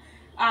well.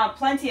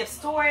 Plenty of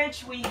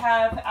storage. We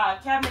have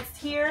cabinets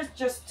here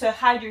just to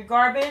hide your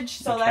garbage.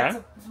 So that's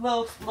a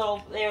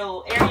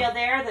little area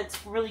there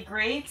that's really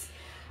great.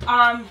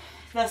 The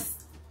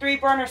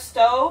 3-burner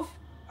stove.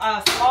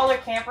 Smaller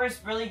campers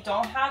really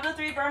don't have the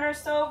 3-burner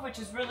stove, which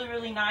is really,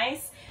 really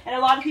nice. And a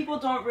lot of people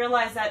don't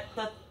realize that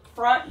the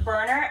front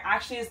burner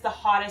actually is the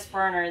hottest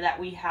burner that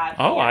we have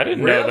here. I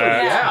didn't know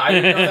that. Yeah, I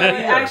didn't know that It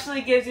either.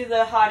 actually gives you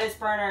the hottest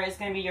burner is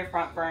going to be your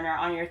front burner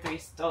on your 3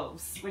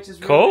 stoves, which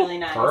is really, really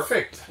nice.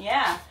 Perfect.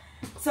 Yeah.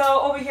 So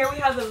over here we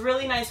have the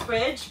really nice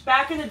fridge.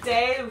 Back in the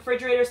day, the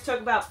refrigerators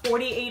took about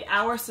 48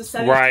 hours to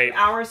 72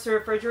 hours to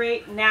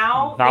refrigerate.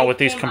 Now, not with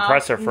these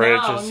compressor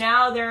fridges. No,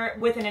 now they're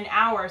within an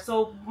hour.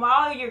 So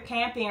while you're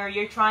camping or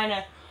you're trying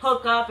to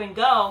hook up and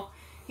go,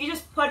 you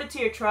just put it to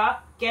your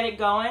truck, get it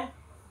going.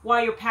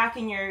 While you're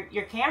packing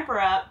your camper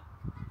up,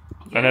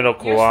 and it'll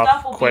cool your off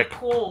stuff will quick. be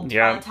cooled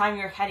by the time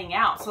you're heading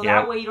out. So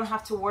that way you don't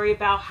have to worry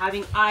about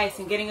having ice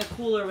and getting a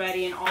cooler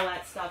ready and all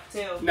that stuff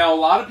too. Now, a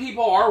lot of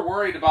people are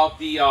worried about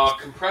the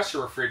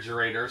compressor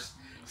refrigerators,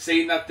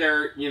 saying that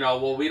they're,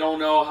 well, we don't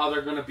know how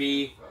they're going to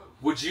be.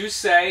 Would you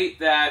say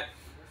that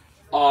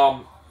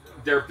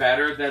they're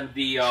better than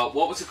the,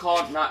 what was it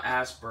called? Not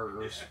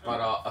Asperger's, but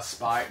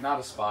not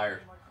Aspire.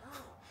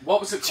 What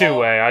was it called?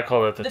 Two-way. I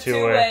call it the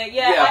two-way.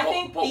 Yeah, I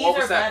think but these what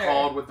was are that better.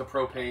 called with the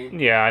propane?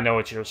 Yeah, I know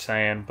what you're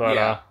saying,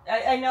 but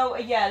I know.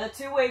 Yeah, the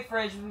 2-way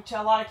fridge, which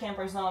a lot of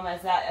campers know them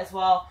as that as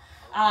well.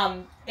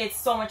 It's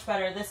so much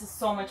better. This is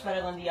so much better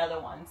than the other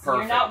ones. Perfect.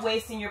 You're not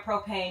wasting your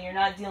propane. You're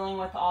not dealing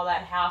with all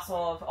that hassle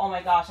of, oh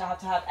my gosh, I have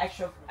to have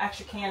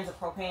extra cans of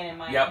propane in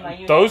my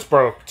unit. Those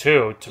broke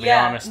too, to be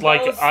honest. those-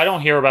 Like, I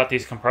don't hear about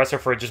these compressor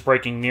fridges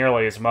breaking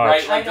nearly as much.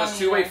 Right, like those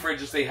 2-way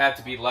fridges, they had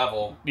to be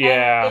level.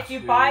 Yeah. And if you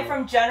buy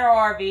from General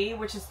RV,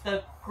 which is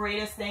the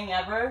greatest thing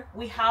ever.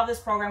 We have this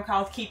program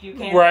called Keep You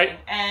Camping. Right.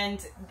 And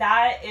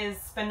that is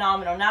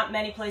phenomenal. Not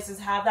many places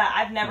have that.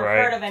 I've never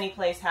heard of any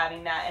place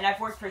having that. And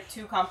I've worked for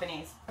 2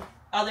 companies.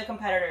 Other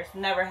competitors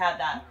never had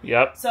that.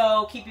 Yep.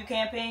 So Keep You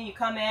Camping, you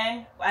come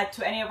in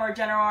to any of our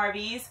general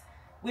RVs,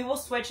 we will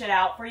switch it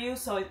out for you,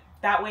 so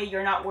that way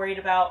you're not worried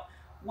about,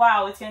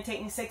 wow, it's going to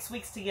take me 6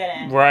 weeks to get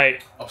in.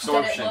 Right.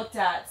 Absorption. Get it looked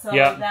at. So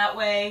that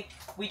way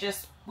we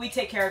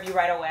take care of you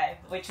right away,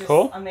 which is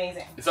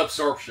amazing. It's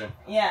absorption.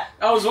 Yeah.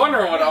 I was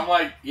wondering what I'm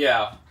like.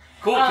 Yeah.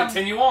 Cool.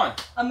 Continue on.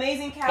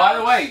 Amazing couch. By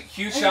the way,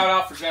 huge shout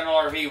out for General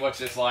RV,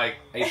 which is like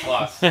A+. We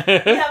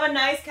have a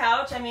nice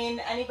couch. I mean,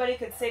 anybody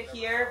could sit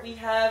here. We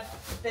have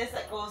this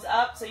that goes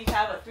up, so you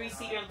have a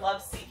 3-seater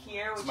love seat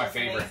here, which is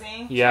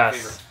amazing.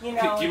 Yes. You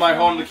know, do you mind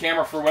holding the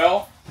camera for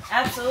Will?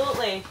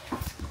 Absolutely.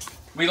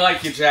 We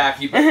like you,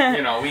 Jackie, but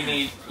you know we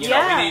need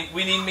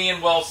we need me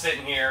and Will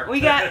sitting here. We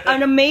got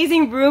an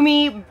amazing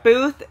roomy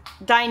booth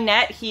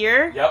dinette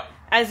here. Yep.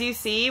 As you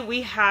see,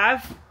 we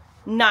have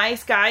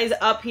nice guys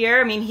up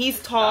here. I mean,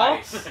 he's tall.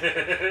 Nice. What do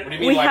you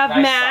mean, We like have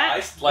nice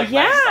Matt. size? Like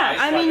yeah, nice size?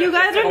 I mean, you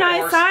guys are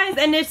nice size,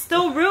 and it's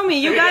still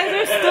roomy. You guys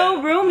are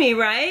still roomy,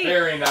 right?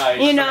 Very nice.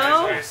 You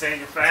know? You're saying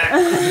you're fat.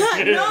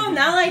 No,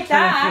 not like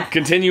that.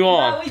 Continue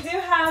on. We do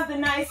have the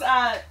nice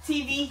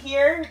TV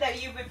here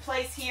that you would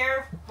place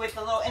here with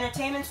the little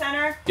entertainment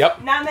center.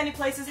 Yep. Not many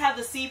places have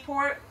the C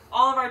port.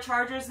 All of our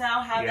chargers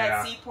now have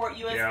that C port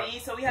USB. Yeah.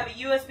 So we have a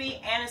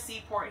USB and a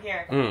C port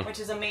here,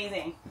 which is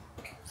amazing.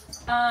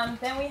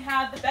 Then we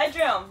have the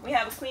bedroom. We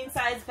have a queen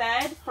size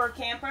bed for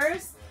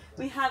campers.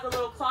 We have a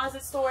little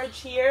closet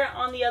storage here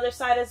on the other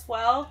side as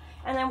well.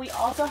 And then we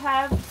also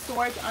have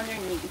storage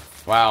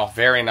underneath. Wow,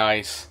 very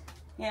nice.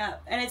 Yeah,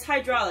 and it's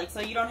hydraulic,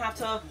 so you don't have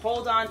to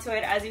hold on to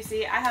it. As you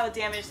see, I have a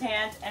damaged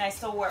hand, and I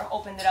still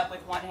opened it up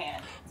with one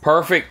hand.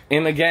 Perfect.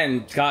 And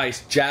again,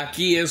 guys,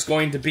 Jackie is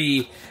going to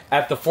be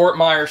at the Fort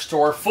Myers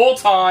store full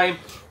time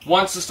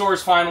once the store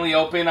is finally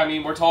open. I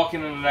mean, we're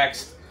talking in the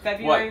next...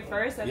 February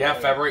 1st? Yeah,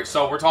 February.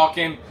 So we're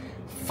talking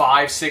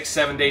 5, 6,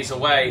 7 days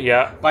away.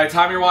 Yeah. By the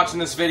time you're watching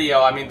this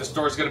video, I mean, the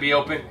store's going to be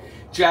open.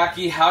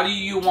 Jackie, how do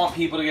you want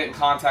people to get in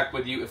contact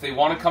with you if they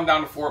want to come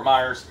down to Fort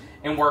Myers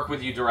and work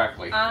with you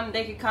directly?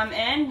 They could come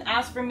in,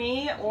 ask for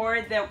me,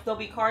 or there'll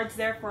be cards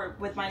there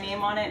with my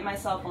name on it and my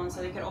cell phone,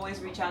 so they could always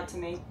reach out to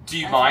me. Do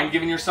you mind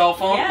giving your cell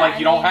phone? Yeah, like,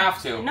 you don't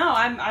have to. No,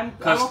 I'm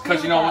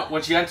Because you know,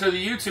 once you enter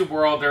the YouTube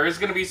world, there is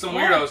going to be some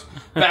weirdos.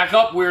 Back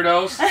up,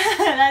 weirdos.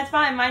 That's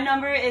fine. My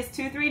number is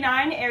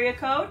 239 area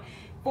code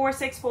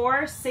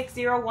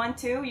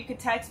 464-6012. You could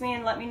text me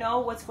and let me know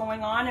what's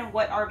going on and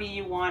what RV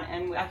you want,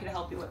 and I could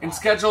help you with that. And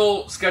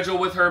schedule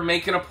with her,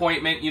 make an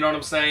appointment, you know what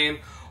I'm saying?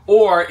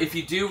 Or if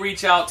you do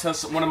reach out to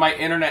one of my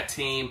internet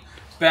team,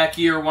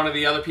 Becky or one of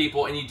the other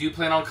people, and you do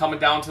plan on coming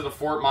down to the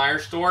Fort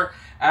Myers store,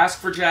 ask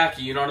for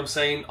Jackie, you know what I'm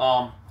saying?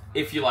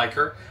 If you like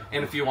her,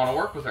 and if you want to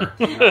work with her.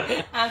 You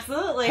know?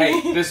 Absolutely.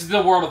 Hey, this is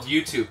the world of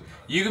YouTube.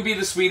 You can be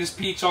the sweetest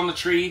peach on the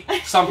tree.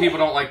 Some people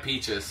don't like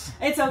peaches.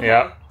 It's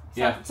okay.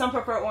 Yep. Some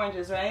prefer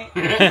oranges, right?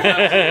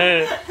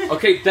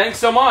 Okay, thanks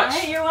so much.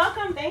 Hey, you're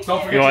welcome. Thank you.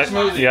 Don't forget your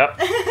smoothie.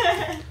 Yep.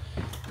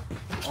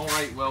 All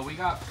right, well, we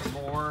got some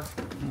more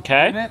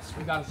Okay. minutes.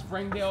 We got a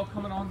Springdale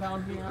coming on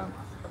down here.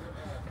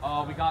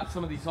 We got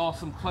some of these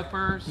awesome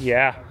clippers.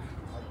 Yeah.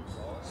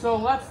 So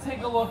let's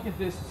take a look at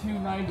this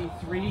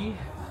 293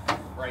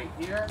 right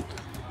here.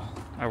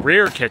 A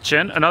rear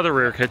kitchen. Another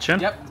rear kitchen.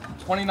 Yep,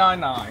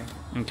 29.9.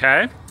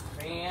 Okay.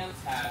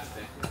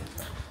 Fantastic.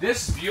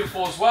 This is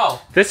beautiful as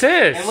well. This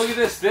is. And look at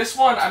this. This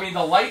one, I mean,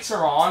 the lights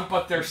are on,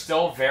 but they're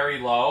still very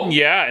low.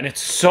 Yeah, and it's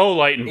so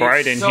light and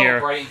bright in here.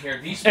 Bright in here.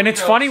 And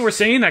it's funny we're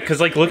saying that because,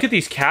 like, look at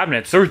these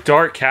cabinets. They're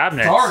dark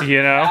cabinets,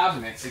 you know?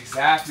 Cabinets,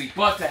 exactly.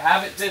 But to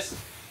have it this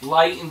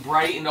light and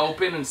bright and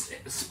open and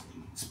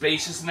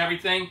spacious and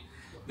everything,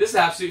 this is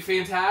absolutely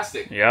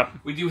fantastic. Yep.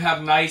 We do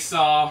have nice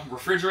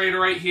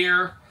refrigerator right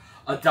here,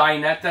 a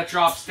dinette that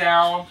drops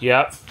down.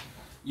 Yep.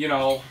 You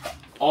know,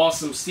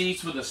 awesome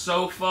seats with a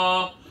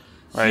sofa.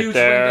 Right Huge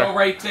there. window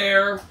right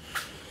there.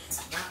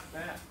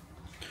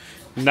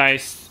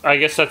 Nice. I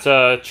guess that's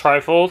a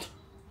trifold.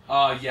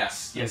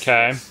 Yes.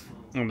 Okay. Yes.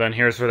 And then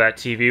here's where that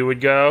TV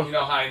would go. You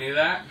know how I knew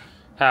that?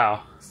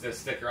 How? It's the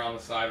sticker on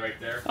the side right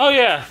there. Oh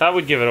yeah, that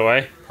would give it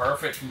away.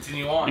 Perfect.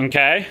 Continue on.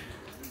 Okay.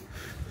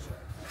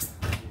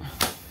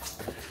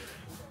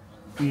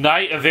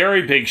 A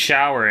very big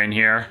shower in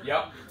here.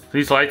 Yep.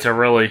 These lights are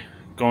really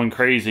going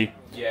crazy.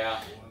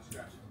 Yeah.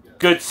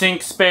 Good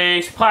sink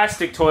space,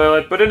 plastic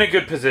toilet, but in a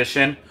good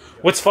position.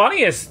 What's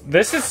funny is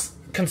this is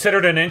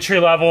considered an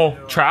entry-level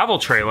travel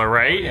trailer,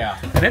 right? Yeah.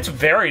 And it's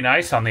very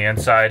nice on the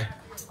inside.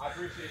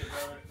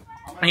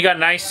 You got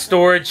nice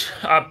storage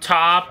up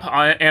top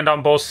and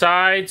on both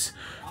sides.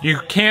 You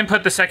can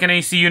put the second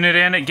AC unit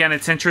in. Again,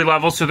 it's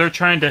entry-level, so they're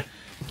trying to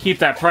keep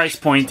that price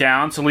point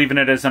down, so leaving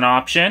it as an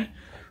option.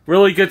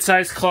 Really good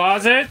sized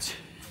closet.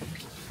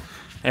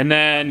 And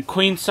then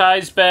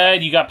queen-size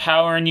bed. You got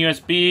power and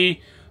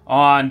USB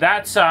on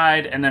that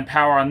side, and then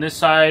power on this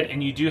side,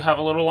 and you do have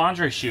a little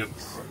laundry chute.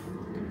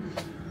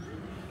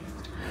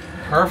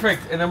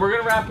 Perfect. And then we're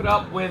going to wrap it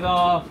up with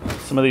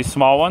Some of these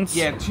small ones?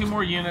 Yeah, 2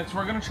 more units.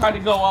 We're going to try to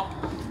go up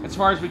as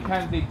far as we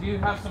can. They do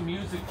have some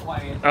music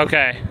playing.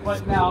 Okay.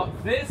 But now,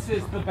 this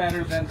is the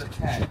better than the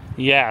 10.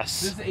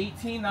 Yes. This is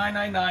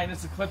 18,999.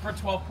 It's a Clipper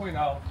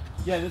 12.0.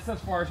 Yeah, this is as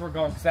far as we're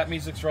going because that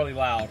music's really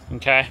loud.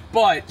 Okay.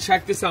 But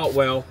check this out,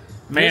 Will.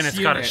 Man, This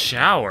it's got a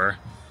shower.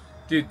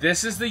 Dude,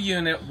 this is the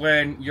unit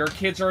when your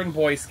kids are in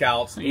Boy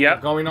Scouts and Yep.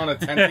 you're going on a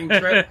tenting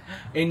trip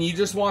and you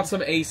just want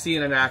some AC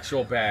in an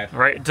actual bed.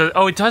 Right.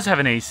 Oh, it does have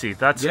an AC.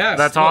 That's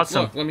Yes,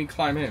 awesome. Look, let me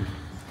climb in.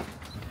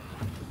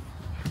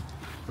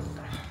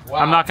 Wow.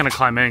 I'm not going to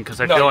climb in because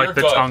I No, feel you're like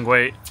the good. tongue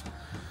weight.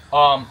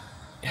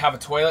 You have a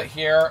toilet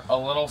here, a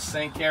little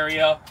sink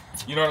area.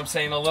 You know what I'm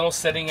saying? A little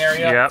sitting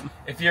area. Yep.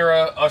 If you're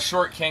a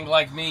short king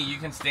like me, you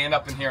can stand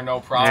up in here,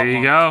 no problem. There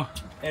you go.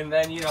 And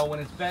then, you know, when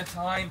it's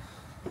bedtime,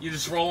 you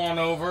just roll on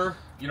over.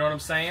 You know what I'm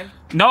saying?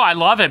 No, I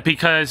love it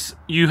because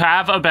you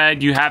have a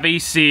bed, you have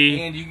AC,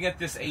 And you get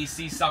this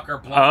AC sucker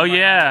blowing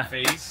right in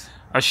your face.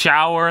 a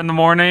shower in the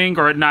morning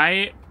or at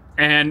night,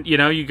 and, you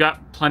know, you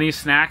got plenty of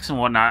snacks and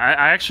whatnot.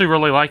 I actually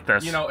really like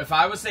this. You know, if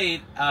I was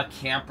a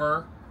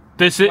camper,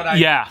 this is, what I'd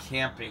be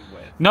camping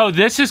with. No,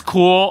 this is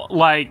cool,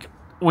 like,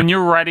 when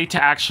you're ready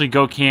to actually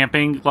go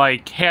camping,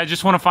 like, hey, I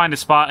just want to find a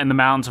spot in the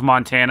mountains of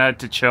Montana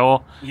to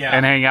chill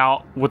and hang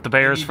out with the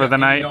bears for the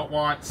night. You don't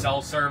want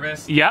cell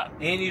service. Yep.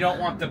 And you don't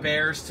want the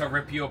bears to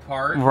rip you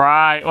apart.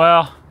 Right,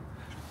 well,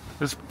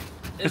 it's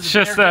Is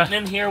just the bear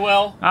getting in here,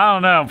 Will? I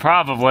don't know,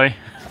 probably.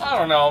 I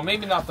don't know.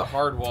 Maybe not the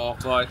hard wall,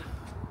 but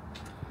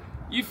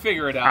you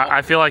figure it out.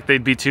 I feel like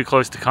they'd be too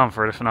close to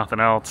comfort, if nothing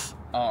else.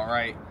 All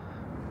right.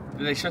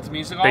 Did they shut the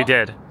music off? They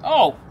did.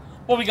 Oh,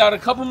 well, we got a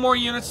couple more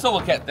units to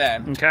look at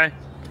then. Okay.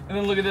 And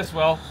then look at this,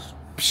 Will.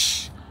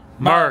 Psh,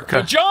 Mark.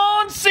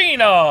 John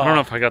Cena. I don't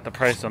know if I got the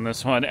price on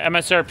this one.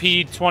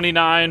 MSRP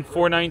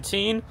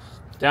 $29,419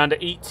 down to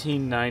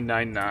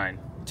 $18,999.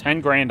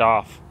 10 grand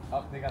off.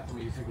 Oh, they got the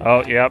music.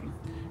 Oh, yep.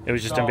 It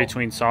was just in So-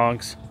 between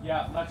songs.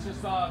 Yeah, let's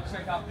just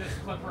check out this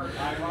Clipper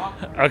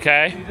IROC.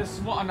 Okay. See, this is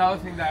another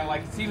thing that I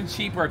like. It's even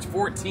cheaper. It's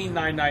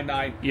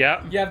 $14,999.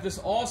 Yep. You have this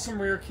awesome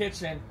rear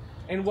kitchen,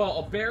 and well,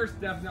 a bear's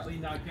definitely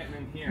not getting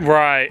in here.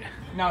 Right.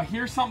 Now,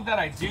 here's something that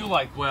I do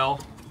like, Will.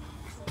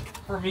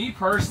 For me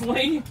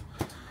personally,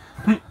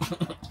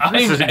 I'm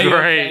This is A-okay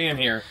great. in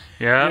here.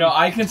 Yeah. You know,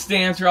 I can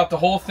stand throughout the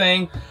whole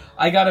thing.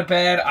 I got a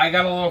bed. I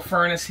got a little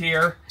furnace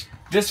here.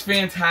 This is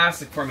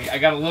fantastic for me. I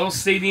got a little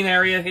seating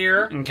area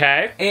here.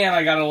 Okay. And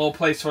I got a little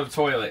place for the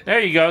toilet. There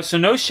you go. So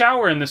no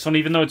shower in this one,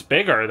 even though it's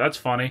bigger. That's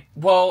funny.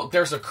 Well,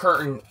 there's a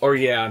curtain. Or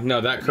yeah,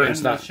 no, that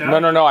curtain's no not. shower?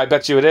 No. I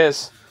bet you it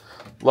is.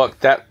 Look,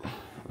 that.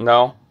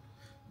 No.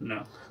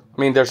 No.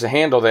 I mean, there's a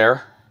handle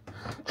there.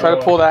 Try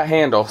to pull that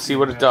handle. See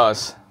what it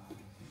does.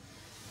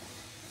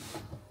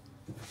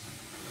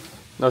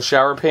 No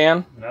shower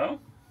pan? No?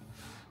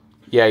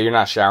 Yeah, you're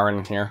not showering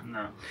in here.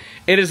 No.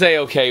 It is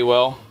A-okay,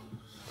 Will.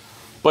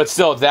 But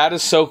still, that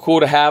is so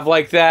cool to have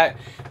like that.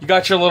 You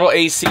got your little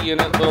AC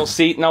unit, little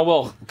seat. Now,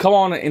 Will, come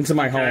on into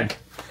my home.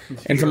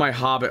 Into my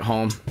Hobbit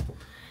home.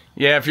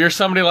 Yeah, if you're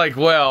somebody like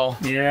Will.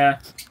 Yeah.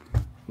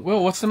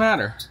 Will, what's the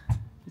matter?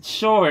 It's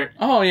short.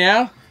 Oh,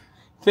 yeah?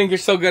 Think you're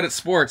so good at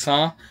sports,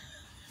 huh?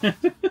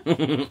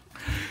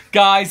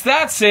 Guys,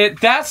 that's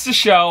it. That's the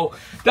show.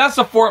 That's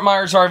the Fort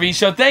Myers RV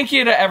Show. Thank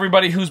you to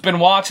everybody who's been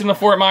watching the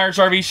Fort Myers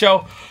RV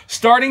Show.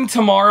 Starting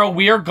tomorrow,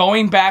 we are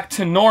going back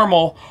to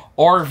normal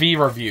RV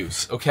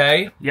reviews,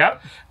 okay?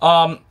 Yep.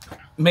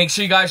 Make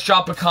sure you guys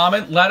drop a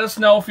comment. Let us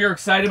know if you're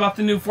excited about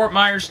the new Fort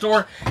Myers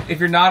store. If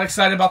you're not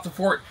excited about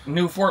the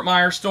new Fort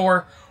Myers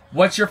store,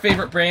 what's your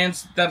favorite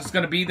brands that's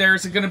going to be there?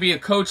 Is it going to be a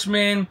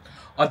Coachman,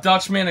 a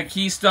Dutchman, a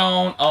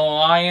Keystone, an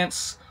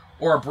Alliance,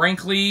 or a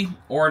Brinkley,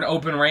 or an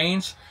Open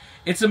Range?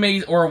 It's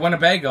amazing, or a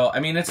Winnebago.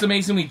 I mean, it's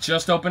amazing we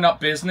just opened up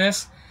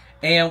business,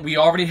 and we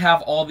already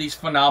have all these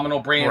phenomenal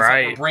brands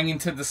that we're bringing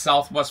to the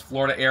Southwest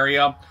Florida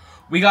area.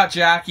 We got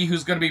Jackie,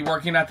 who's going to be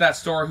working at that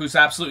store, who's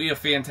absolutely a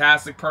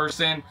fantastic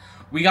person.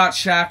 We got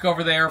Shaq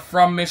over there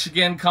from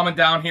Michigan coming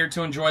down here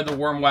to enjoy the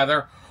warm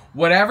weather.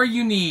 Whatever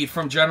you need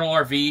from General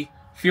RV,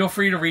 feel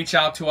free to reach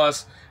out to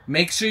us.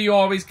 Make sure you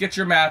always get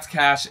your Mats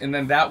cash, and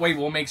then that way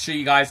we'll make sure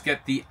you guys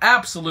get the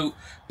absolute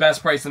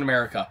best price in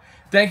America.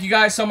 Thank you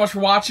guys so much for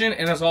watching,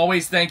 and as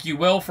always, thank you,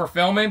 Will, for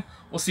filming.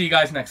 We'll see you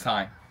guys next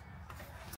time.